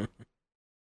know either.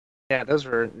 Yeah, those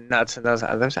were nuts. And those,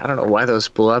 I don't know why those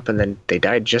blew up and then they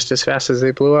died just as fast as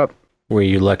they blew up. Were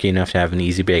you lucky enough to have an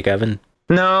easy bake oven?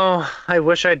 No, I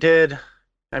wish I did.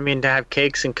 I mean, to have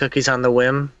cakes and cookies on the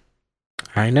whim.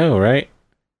 I know, right?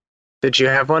 Did you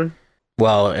have one?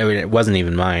 Well, it wasn't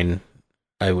even mine.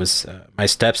 I was my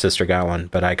stepsister got one,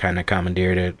 but I kind of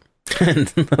commandeered it.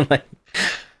 Like,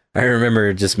 I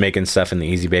remember just making stuff in the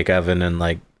easy bake oven and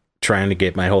like trying to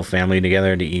get my whole family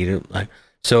together to eat it. Like,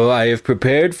 so I have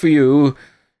prepared for you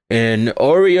an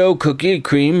Oreo cookie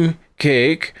cream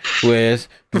cake with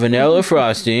vanilla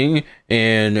frosting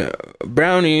and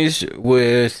brownies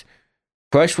with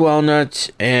crushed walnuts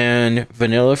and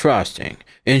vanilla frosting.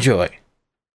 Enjoy.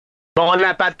 Bon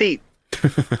appetit.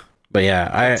 But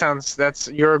yeah,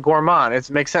 you're a gourmand. It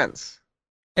makes sense.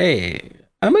 Hey,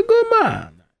 I'm a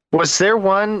gourmand. Was there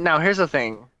one? Now here's the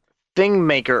thing. Thing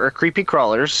Maker or Creepy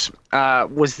Crawlers.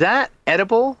 Was that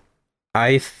edible?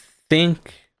 I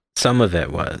think some of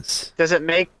it was. Did it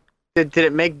make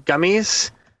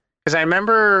gummies? Because I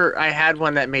remember I had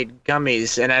one that made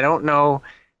gummies, and I don't know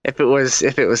if it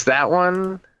was that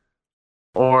one.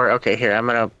 Or, okay, here, I'm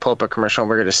going to pull up a commercial and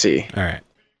we're going to see. All right.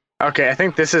 Okay, I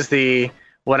think this is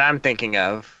what I'm thinking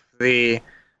of. The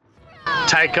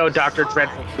Tyco Dr.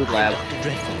 Dreadful Food Lab.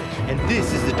 Dreadful. And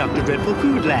this is the Dr. Dreadful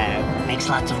Food Lab. Makes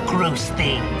lots of gross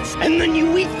things. And then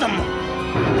you eat them.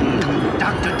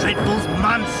 Dr. Dreadful's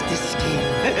monster skin.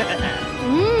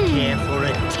 Care for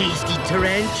a tasty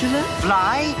tarantula?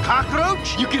 Fly?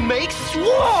 Cockroach? You can make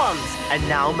swarms! And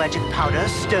now magic powder,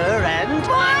 stir, and...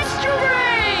 Monster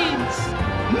brains!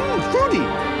 Fruity!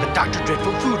 The Dr.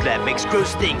 Dreadful Food Lab makes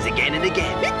gross things again and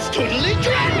again. It's totally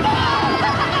dreadful!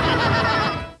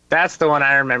 That's the one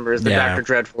I remember, is the Yeah. Dr.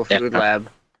 Dreadful Food Lab.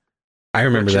 I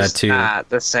remember Which that is too. not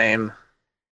the same.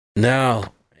 No,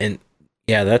 and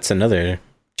yeah, that's another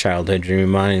childhood dream of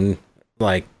mine.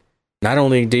 Like, not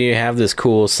only do you have this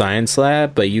cool science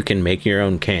lab, but you can make your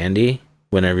own candy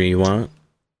whenever you want.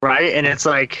 Right? And it's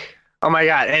like, oh my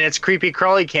god, and it's creepy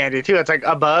crawly candy too. It's like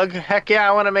a bug. Heck yeah,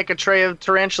 I want to make a tray of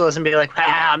tarantulas and be like,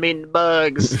 I'm eating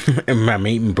bugs. I'm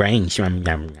eating brains. Yum,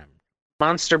 yum, yum.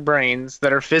 Monster brains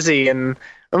that are fizzy and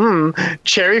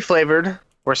cherry flavored.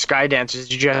 Or Sky Dancers.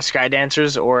 Did you have Sky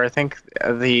Dancers? Or I think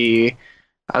the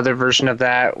other version of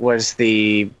that was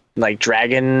the like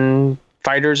Dragon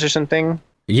Fighters or something.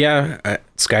 Yeah,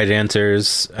 Sky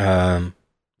Dancers.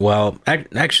 Well,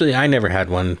 actually, I never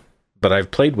had one, but I've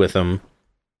played with them,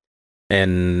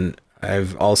 and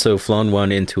I've also flown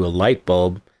one into a light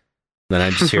bulb. Then I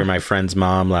just hear my friend's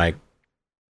mom, like,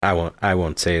 I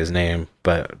won't say his name,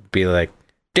 but be like,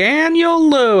 Daniel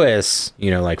Lewis,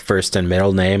 like first and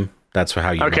middle name. That's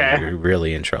how you know you're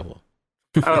really in trouble.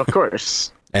 Oh, of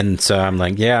course. And so I'm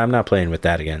like, yeah, I'm not playing with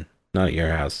that again. Not at your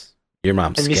house. Your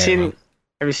mom's Have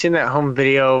you seen that home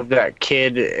video of that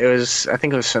kid? I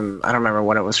think it was from, I don't remember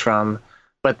what it was from,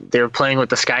 but they were playing with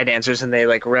the Sky Dancers and they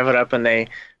like rev it up and they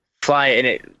fly and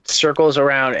it circles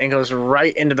around and goes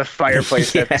right into the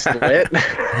fireplace that's lit.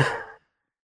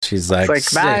 She's like,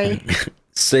 bye.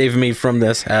 Save me from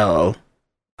this hell.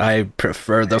 I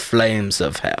prefer the flames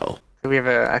of hell.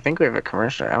 I think we have a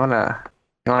commercial. You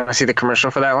want to see the commercial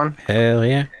for that one? Hell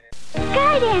yeah.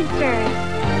 Sky Dancers!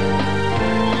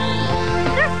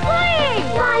 They're flying!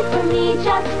 Fly for me,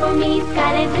 just for me,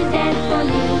 Sky Dancers dance for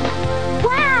me.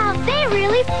 Wow, they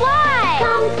really fly!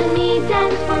 Come to me,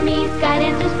 dance for me, Sky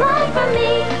Dancers fly for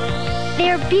me.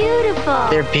 They're beautiful.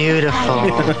 They're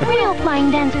beautiful. Real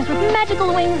flying dancers with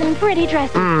magical wings and pretty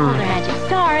dresses. Hold their magic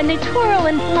star and they twirl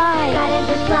and fly. Sky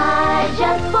Dancers fly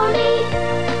just for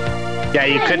me. Yeah,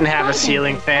 you couldn't have a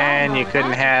ceiling fan. You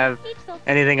couldn't have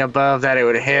anything above that it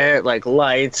would hit, like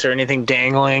lights or anything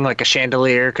dangling, like a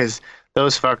chandelier, because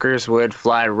those fuckers would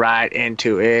fly right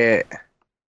into it.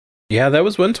 Yeah, that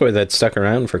was one toy that stuck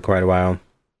around for quite a while.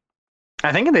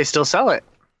 I think they still sell it.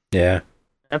 Yeah.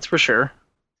 That's for sure.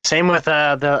 Same with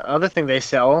the other thing they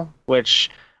sell, which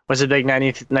was a big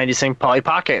 90s thing, Polly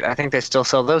Pocket. I think they still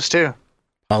sell those too.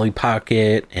 Polly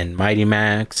Pocket and Mighty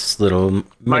Max, little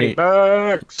Mighty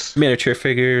Max miniature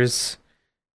figures.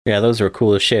 Yeah, those were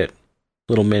cool as shit.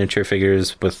 Little miniature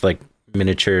figures with like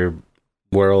miniature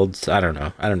worlds. I don't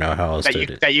know how else to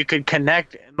do it. That you could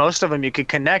connect. Most of them you could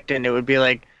connect, and it would be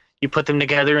like you put them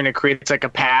together, and it creates like a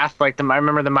path. Like I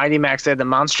remember the Mighty Max, they had the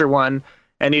monster one,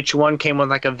 and each one came with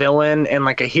like a villain and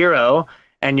like a hero,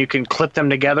 and you can clip them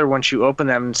together once you open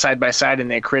them side by side,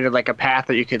 and they created like a path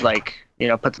that you could like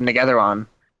put them together on.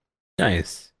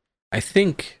 Nice. I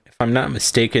think, if I'm not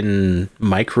mistaken,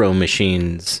 Micro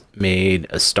Machines made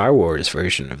a Star Wars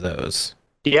version of those.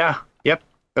 Yeah. Yep.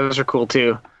 Those are cool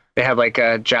too. They had like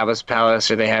a Jabba's palace,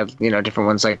 or they had different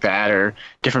ones like that, or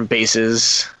different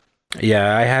bases.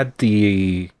 Yeah, I had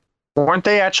the. Weren't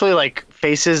they actually like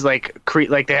faces, like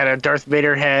they had a Darth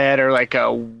Vader head or like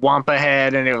a Wampa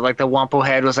head, and it was like the Wampa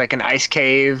head was like an ice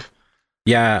cave.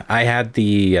 Yeah, I had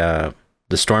the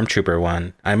Stormtrooper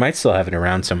one. I might still have it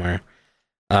around somewhere.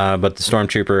 But the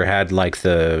Stormtrooper had like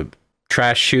the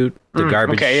trash chute, the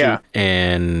garbage chute,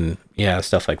 and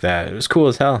stuff like that. It was cool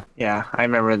as hell. Yeah, I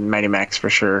remember the Mighty Max for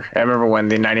sure. I remember when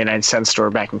the 99-cent store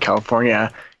back in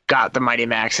California got the Mighty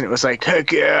Max, and it was like,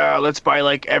 heck yeah, let's buy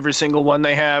like every single one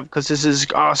they have because this is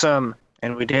awesome.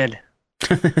 And we did.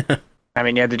 I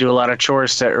mean, you had to do a lot of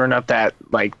chores to earn up that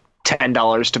like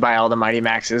 $10 to buy all the Mighty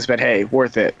Maxes, but hey,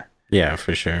 worth it. Yeah,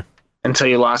 for sure. Until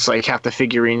you lost like half the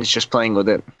figurines just playing with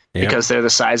it. Yep. Because they're the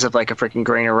size of like a freaking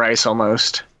grain of rice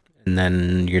almost. And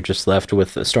then you're just left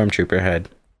with a Stormtrooper head.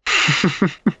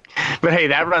 But hey,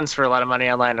 that runs for a lot of money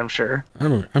online, I'm sure.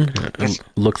 I'm gonna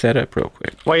look that up real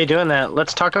quick. While you're doing that,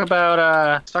 let's talk about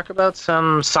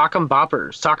some Sock'em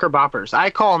Boppers, Soccer Boppers. I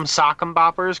call them Sock'em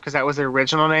Boppers because that was their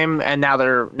original name, and now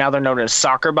they're known as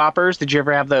Soccer Boppers. Did you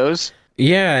ever have those?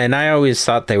 Yeah, and I always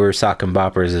thought they were Sock'em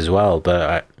Boppers as well,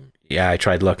 but yeah, I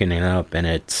tried looking it up, and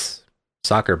it's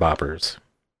Soccer Boppers.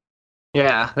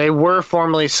 Yeah, they were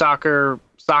formerly Sock 'em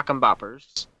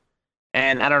Boppers,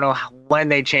 and I don't know when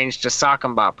they changed to Sock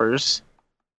 'em Boppers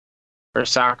for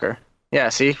soccer. Yeah,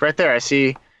 see right there. I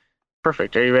see.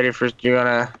 Perfect. Are you ready for?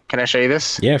 Can I show you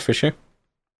this? Yeah, for sure.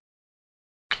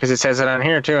 Because it says it on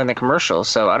here too in the commercial.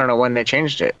 So I don't know when they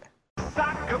changed it.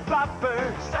 Soccer bopper,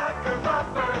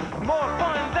 more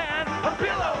fun than a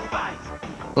pillow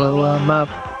fight. Blow 'em up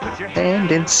Put your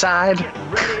and inside.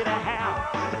 ready to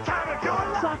have the time of your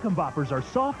life. Sock 'em Boppers are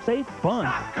soft, safe fun.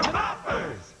 Soccer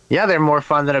boppers. Yeah, they're more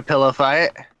fun than a pillow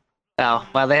fight. Oh,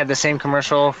 well, they had the same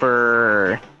commercial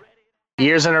for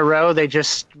years in a row. They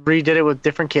just redid it with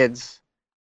different kids.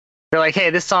 They're like, hey,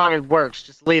 this song it works.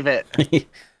 Just leave it.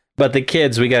 But the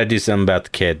kids, we got to do something about the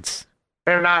kids.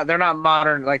 They're not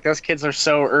modern. Like those kids are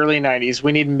so early '90s.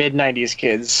 We need mid '90s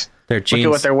kids. Their jeans, Look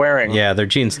at what they're wearing. yeah, their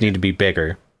jeans need to be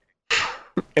bigger.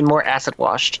 And more acid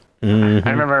washed. Mhm. I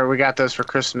remember we got those for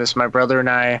Christmas. My brother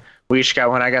and we each got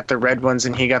one. I got the red ones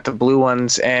and he got the blue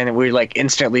ones, and we like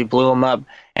instantly blew them up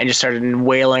and just started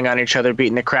wailing on each other,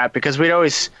 beating the crap because we'd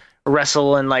always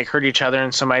wrestle and like hurt each other.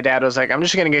 And so my dad was like, I'm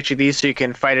just gonna get you these so you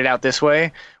can fight it out this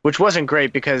way, which wasn't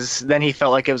great because then he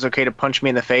felt like it was okay to punch me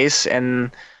in the face, and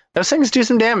those things do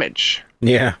some damage.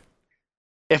 Yeah.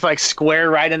 If like square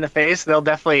right in the face, they'll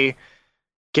definitely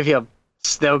give you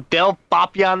they'll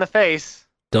bop you on the face.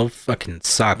 They'll fucking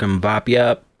sock 'em, bop you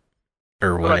up,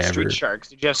 or What about whatever. Street Sharks?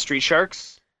 Did you have Street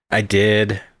Sharks? I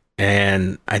did,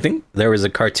 and I think there was a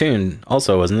cartoon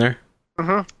also, wasn't there?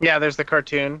 Mm-hmm. Yeah, there's the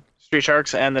cartoon, Street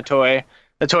Sharks, and the toy.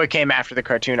 The toy came after the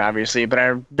cartoon, obviously, but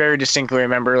I very distinctly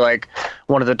remember like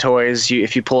one of the toys.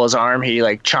 If you pull his arm, he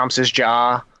like chomps his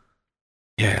jaw.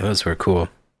 Yeah, those were cool.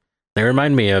 They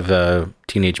remind me of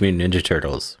Teenage Mutant Ninja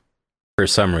Turtles for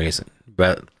some reason,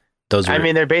 but those were, I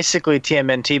mean, they're basically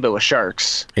TMNT but with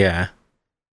sharks. yeah,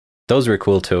 those were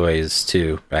cool toys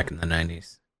too back in the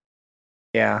 90s.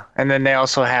 Yeah, and then they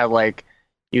also had like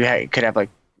could have like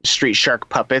Street Shark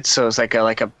puppets. So it's like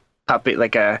a puppet,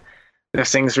 like there's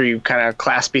things where you kind of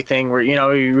claspy thing where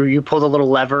you pull the little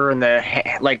lever and the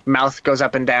like mouth goes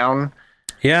up and down.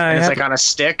 Yeah, And it's like on a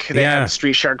stick. They Yeah. had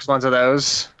Street Sharks ones of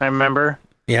those. I remember.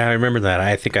 yeah, I remember that.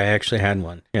 I think I actually had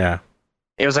one. Yeah,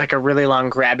 It was like a really long,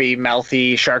 grabby,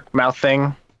 mouthy shark mouth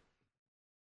thing.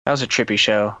 That was a trippy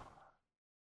show.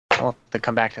 I'll have to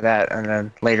come back to that and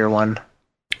then later one.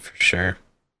 for sure.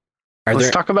 Are Let's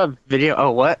there? talk about video. Oh,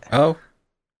 what? Oh,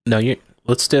 no,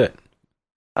 let's do it.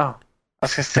 Oh, I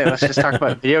was gonna say let's just talk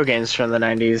about video games from the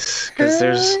 '90s because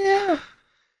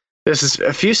there's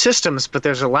a few systems, but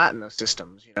there's a lot in those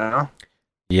systems.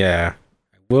 Yeah,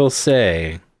 I will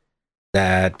say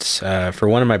that for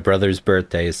one of my brother's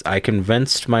birthdays, I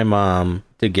convinced my mom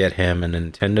to get him a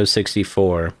Nintendo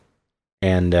 64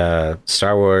 and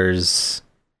Star Wars.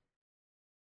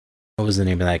 What was the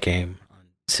name of that game on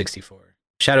 64?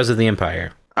 Shadows of the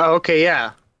Empire. Oh, okay,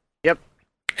 yeah.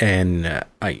 And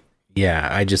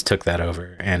I just took that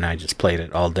over and I just played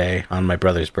it all day on my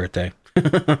brother's birthday.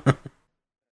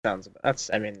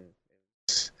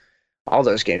 All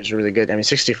those games are really good. I mean,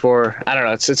 64. I don't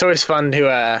know. It's always fun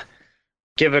to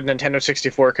give a Nintendo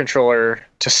 64 controller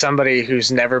to somebody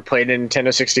who's never played a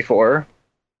Nintendo 64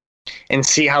 and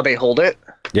see how they hold it.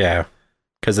 Yeah,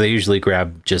 because they usually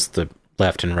grab just the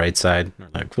left and right side. They're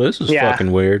like, well, this is Yeah.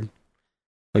 fucking weird.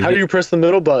 Like, How do you press the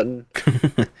middle button?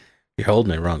 You're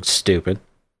holding it wrong, stupid.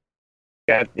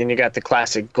 And you got the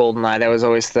classic GoldenEye. That was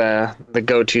always the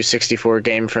go-to 64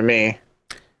 game for me.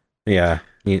 Yeah.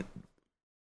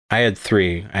 I had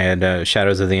 3. I had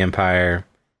Shadows of the Empire,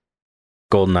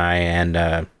 GoldenEye,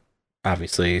 and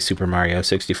obviously Super Mario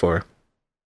 64.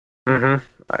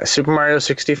 Mm-hmm. Super Mario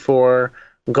 64,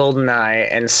 GoldenEye,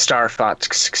 and Star Fox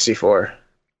 64.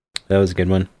 That was a good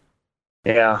one.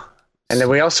 Yeah. And then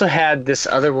we also had this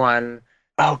other one.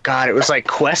 Oh god, it was like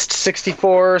Quest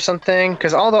 64 or something.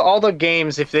 Because all the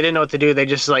games, if they didn't know what to do, they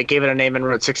just like gave it a name and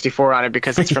wrote 64 on it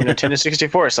because it's from Nintendo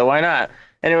 64. So why not?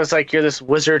 And it was like you're this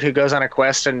wizard who goes on a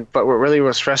quest, but what really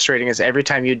was frustrating is every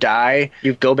time you die,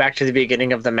 you go back to the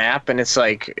beginning of the map, and it's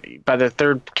like by the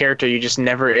third character, you're just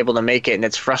never able to make it, and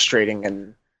it's frustrating.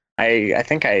 And I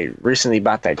think I recently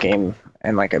bought that game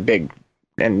in like a big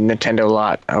Nintendo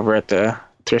lot over at the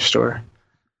thrift store.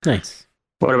 Nice.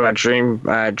 What about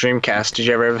Dreamcast? Did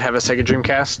you ever have a Sega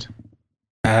Dreamcast?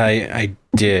 I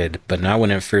did, but not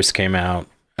when it first came out.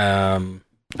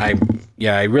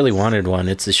 I really wanted one.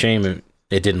 It's a shame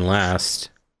it didn't last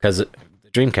because the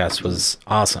Dreamcast was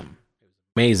awesome. It was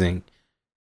amazing.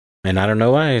 And I don't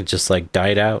know why it just like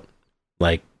died out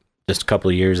like just a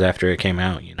couple of years after it came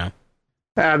out,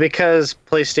 Because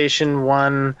PlayStation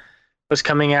 1 was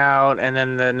coming out, and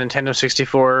then the Nintendo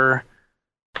 64.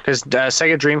 Because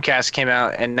Sega Dreamcast came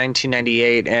out in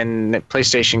 1998, and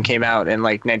PlayStation came out in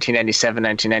like 1997,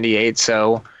 1998.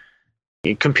 So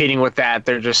competing with that,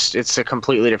 it's a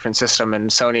completely different system, and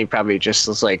Sony probably just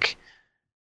was like,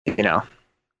 yeah.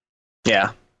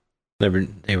 They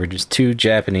were just too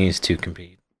Japanese to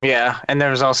compete. Yeah, and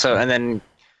then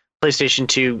PlayStation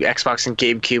 2, Xbox, and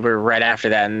GameCube were right after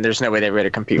that, and there's no way they were going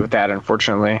to compete with that,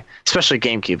 unfortunately. Especially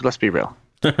GameCube, let's be real.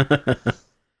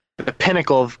 The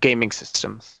pinnacle of gaming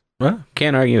systems. Well,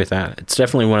 can't argue with that. It's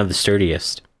definitely one of the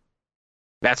sturdiest.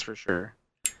 That's for sure.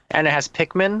 And it has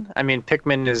Pikmin. I mean,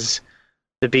 Pikmin is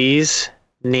the bee's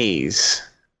knees.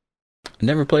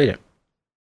 Never played it.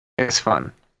 It's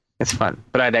fun.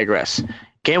 But I digress.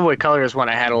 Game Boy Color is one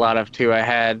I had a lot of, too.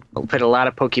 I played a lot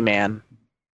of Pokemon.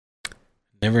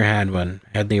 Never had one.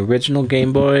 I had the original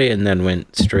Game Boy and then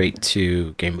went straight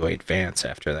to Game Boy Advance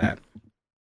after that.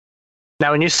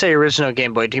 Now, when you say original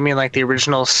Game Boy, do you mean like the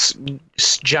original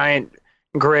giant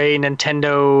gray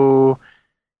Nintendo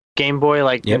Game Boy,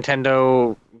 like Yep.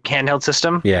 Nintendo handheld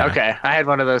system? Yeah. Okay, I had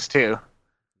one of those too.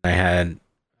 I had...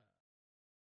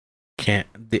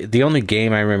 The only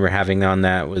game I remember having on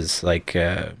that was like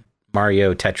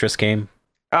Mario Tetris game.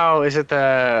 Oh, is it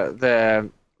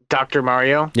the Dr.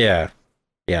 Mario? Yeah.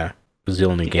 It was the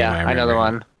only game I remember. I know the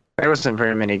one. There wasn't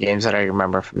very many games that I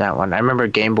remember from that one. I remember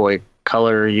Game Boy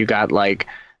Color. You got like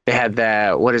they had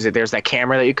there's that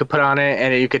camera that you could put on it,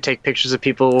 and you could take pictures of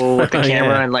people with the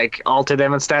camera and like alter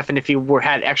them and stuff. And if you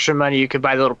had extra money, you could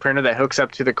buy the little printer that hooks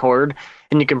up to the cord,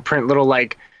 and you can print little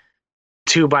like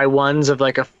 2x1s of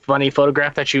like a funny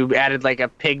photograph that you added like a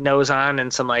pig nose on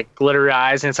and some like glittery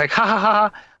eyes, and it's like, ha ha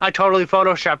ha, I totally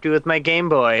photoshopped you with my Game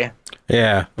Boy.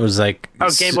 Yeah, it was like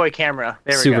Game Boy camera.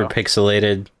 There we super go.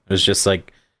 pixelated. It was just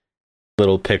like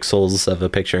little pixels of a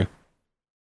picture.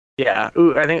 Yeah,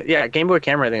 I think Game Boy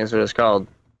camera, I think is what it's called.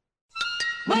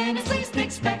 When it's least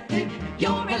expected,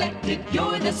 you're elected,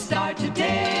 you're the star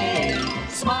today.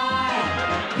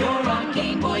 Smile, you're on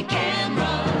Game Boy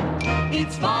camera.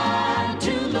 It's fun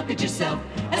to look at yourself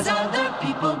as other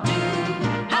people do.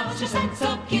 How's your sense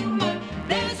of humor?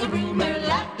 There's a rumor,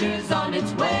 laughter's on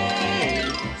its way.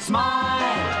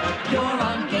 Smile, you're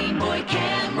on Game Boy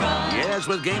camera. Yes,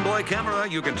 with Game Boy camera,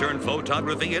 you can turn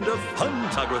photography into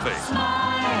photography.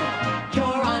 Smile, you're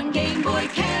on Game Boy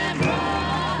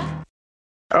camera.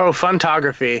 Oh,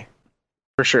 photography,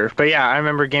 for sure. But yeah, I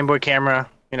remember Game Boy camera,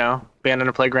 being in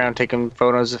a playground, taking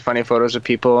funny photos of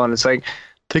people, and it's like,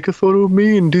 take a photo of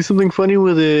me and do something funny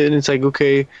with it. And it's like,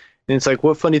 okay. And it's like,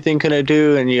 what funny thing can I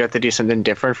do? And you have to do something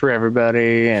different for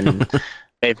everybody. And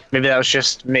maybe that was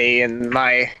just me and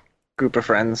my group of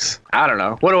friends. I don't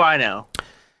know. What do I know?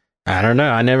 I don't know.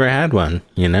 I never had one,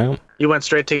 You went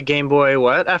straight to Game Boy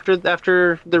what after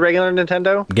the regular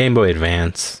Nintendo? Game Boy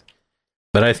Advance.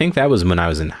 But I think that was when I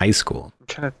was in high school. I'm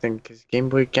trying to think. Cause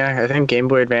I think Game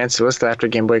Boy Advance was after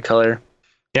Game Boy Color.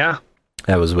 Yeah.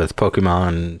 That was with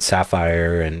Pokemon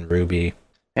Sapphire and Ruby.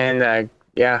 And that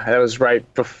was right.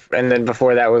 And then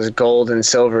before that was Gold and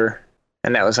Silver.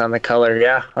 And that was on the Color.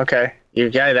 Yeah, okay.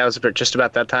 That was just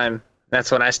about that time.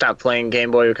 That's when I stopped playing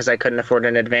Game Boy because I couldn't afford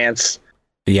an Advance.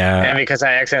 Yeah. And because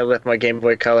I accidentally left my Game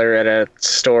Boy Color at a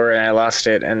store and I lost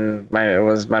it. And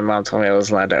my mom told me I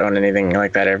wasn't allowed to own anything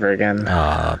like that ever again.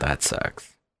 Oh, that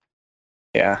sucks.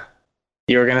 Yeah.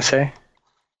 You were going to say?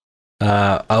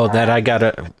 That I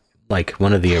got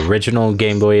one of the original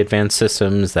Game Boy Advance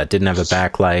systems that didn't have a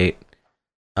backlight.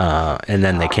 And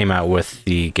then they came out with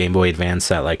the Game Boy Advance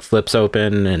that like flips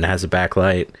open and has a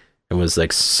backlight. It was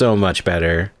like so much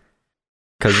better.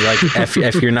 Because like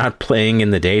if you're not playing in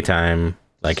the daytime,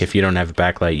 like if you don't have a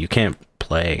backlight, you can't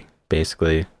play,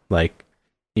 basically. Like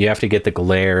you have to get the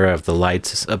glare of the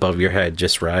lights above your head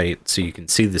just right so you can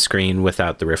see the screen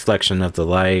without the reflection of the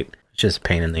light. It's just a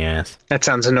pain in the ass. That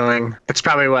sounds annoying. That's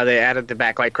probably why they added the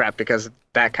backlight crap, because of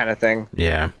that kind of thing.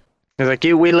 Yeah. It's like,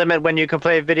 we limit when you can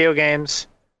play video games.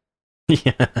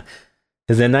 Yeah.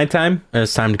 Is it nighttime?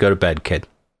 It's time to go to bed, kid.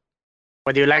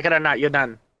 Whether you like it or not, you're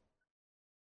done.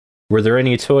 Were there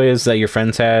any toys that your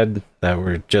friends had that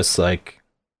were just like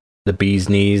the bee's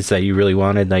knees that you really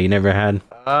wanted that you never had?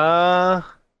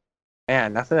 Yeah,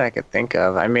 nothing I could think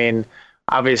of. I mean,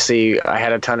 obviously, I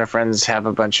had a ton of friends have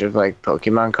a bunch of like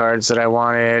Pokemon cards that I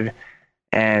wanted.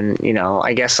 And,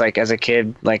 I guess like as a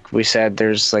kid, like we said,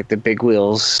 there's like the big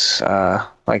wheels,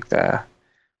 like the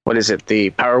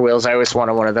Power Wheels. I always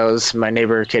wanted one of those. My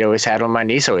neighbor kid always had one. My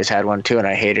niece always had one too, and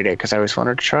I hated it because I always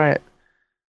wanted to try it.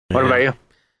 What about you?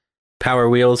 Power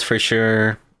Wheels for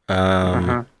sure.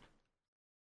 BMX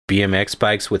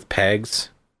bikes with pegs.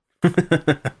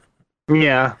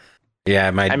 Yeah. Yeah,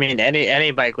 I mean,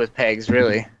 any bike with pegs,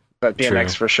 really, but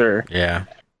BMX for sure. Yeah,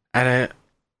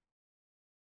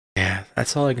 yeah,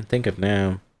 that's all I can think of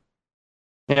now.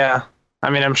 Yeah, I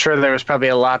mean, I'm sure there was probably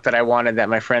a lot that I wanted that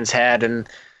my friends had, and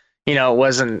it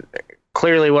wasn't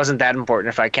that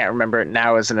important if I can't remember it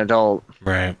now as an adult.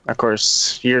 Right. Of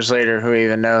course, years later, who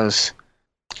even knows?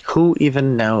 Who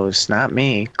even knows? Not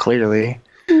me, clearly.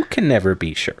 You can never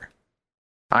be sure.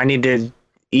 I need to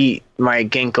eat my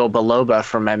ginkgo biloba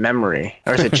from my memory.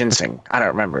 Or is it ginseng? I don't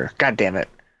remember. God damn it.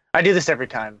 I do this every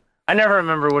time. I never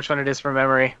remember which one it is from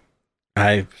memory.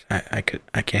 I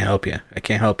can't help you. I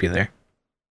can't help you there.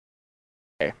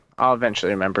 Okay, I'll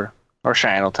eventually remember. Or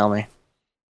Cheyenne will tell me.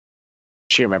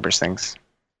 She remembers things.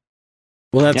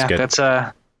 Well, that's good.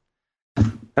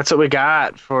 That's what we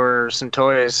got for some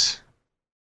toys.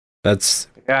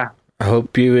 Yeah. I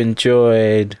hope you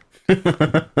enjoyed.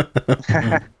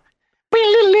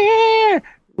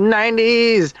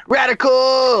 90s,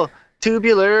 radical,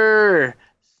 tubular,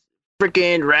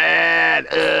 freaking rad.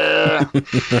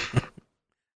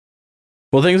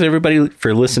 Well, thanks everybody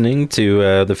for listening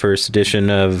to the first edition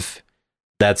of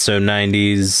That's So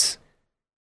 90s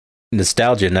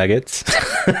Nostalgia Nuggets.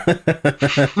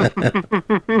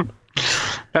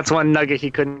 That's one nugget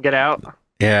he couldn't get out.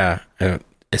 Yeah, it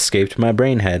escaped my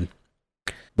brain head.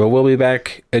 But we'll be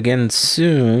back again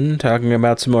soon talking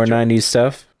about some more 90s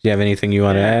stuff. Do you have anything you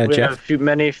want to add, Jeff? We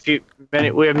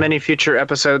have many future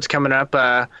episodes coming up.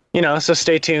 So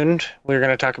stay tuned. We're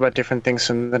going to talk about different things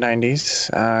from the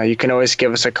 90s. You can always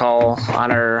give us a call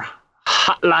on our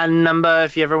hotline number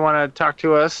if you ever want to talk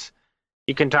to us.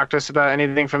 You can talk to us about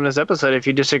anything from this episode. If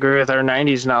you disagree with our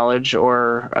 90s knowledge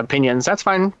or opinions, that's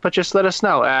fine, but just let us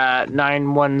know at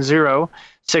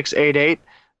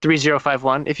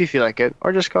 910-688-3051 if you feel like it,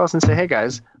 or just call us and say, hey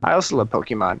guys, I also love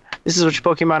Pokemon. This is which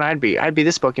Pokemon I'd be. I'd be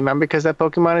this Pokemon because that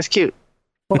Pokemon is cute.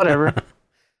 Whatever.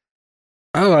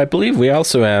 Oh, I believe we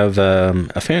also have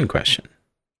a fan question.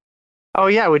 Oh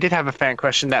yeah, we did have a fan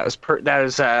question that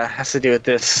has to do with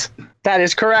this. That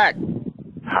is correct.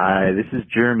 Hi, this is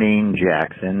Jermaine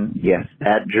Jackson. Yes,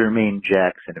 at Jermaine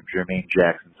Jackson of Jermaine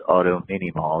Jackson's Auto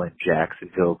Mini Mall in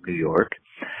Jacksonville, New York.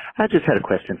 I just had a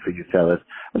question for you fellas.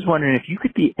 I was wondering if you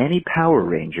could be any Power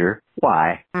Ranger,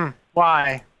 why?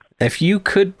 Why? If you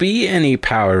could be any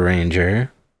Power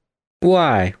Ranger,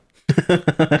 why?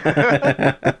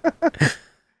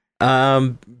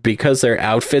 Because their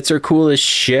outfits are cool as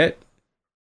shit.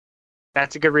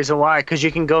 That's a good reason why. Because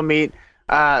you can go meet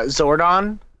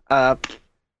Zordon.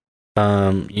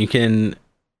 You can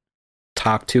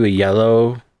talk to a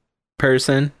yellow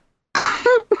person.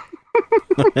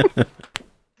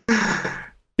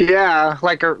 Yeah,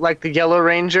 like the Yellow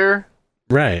Ranger.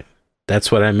 Right.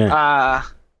 That's what I meant. Ay.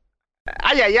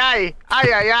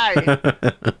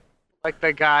 Like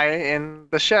the guy in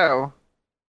the show.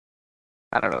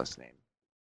 I don't know his name.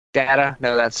 Data?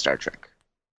 No, that's Star Trek.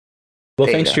 Well,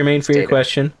 thanks, Jermaine, for your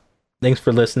question. Thanks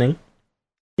for listening.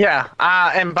 Yeah.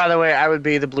 And by the way, I would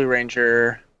be the Blue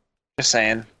Ranger. Just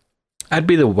saying. I'd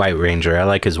be the White Ranger. I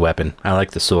like his weapon. I like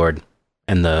the sword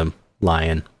and the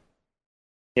lion.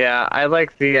 Yeah, I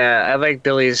like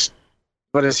Billy's.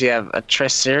 What does he have? A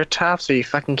Triceratops? Are you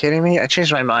fucking kidding me? I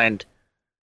changed my mind.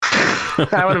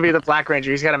 I want to be the Black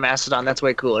Ranger. He's got a mastodon. That's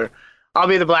way cooler. I'll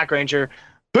be the Black Ranger.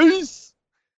 Peace.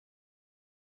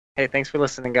 Hey, thanks for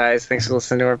listening, guys. Thanks for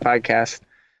listening to our podcast.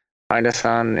 Find us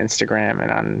on Instagram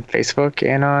and on Facebook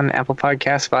and on Apple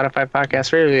Podcasts, Spotify Podcasts,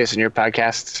 wherever you listen to your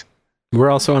podcasts. We're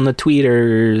also on the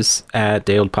tweeters at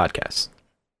Day Old Podcasts.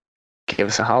 Give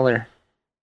us a holler.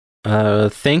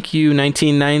 Thank you,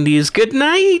 1990s. Good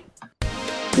night.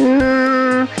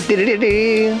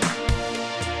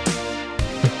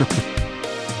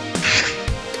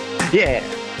 Yeah.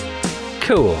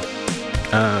 Cool.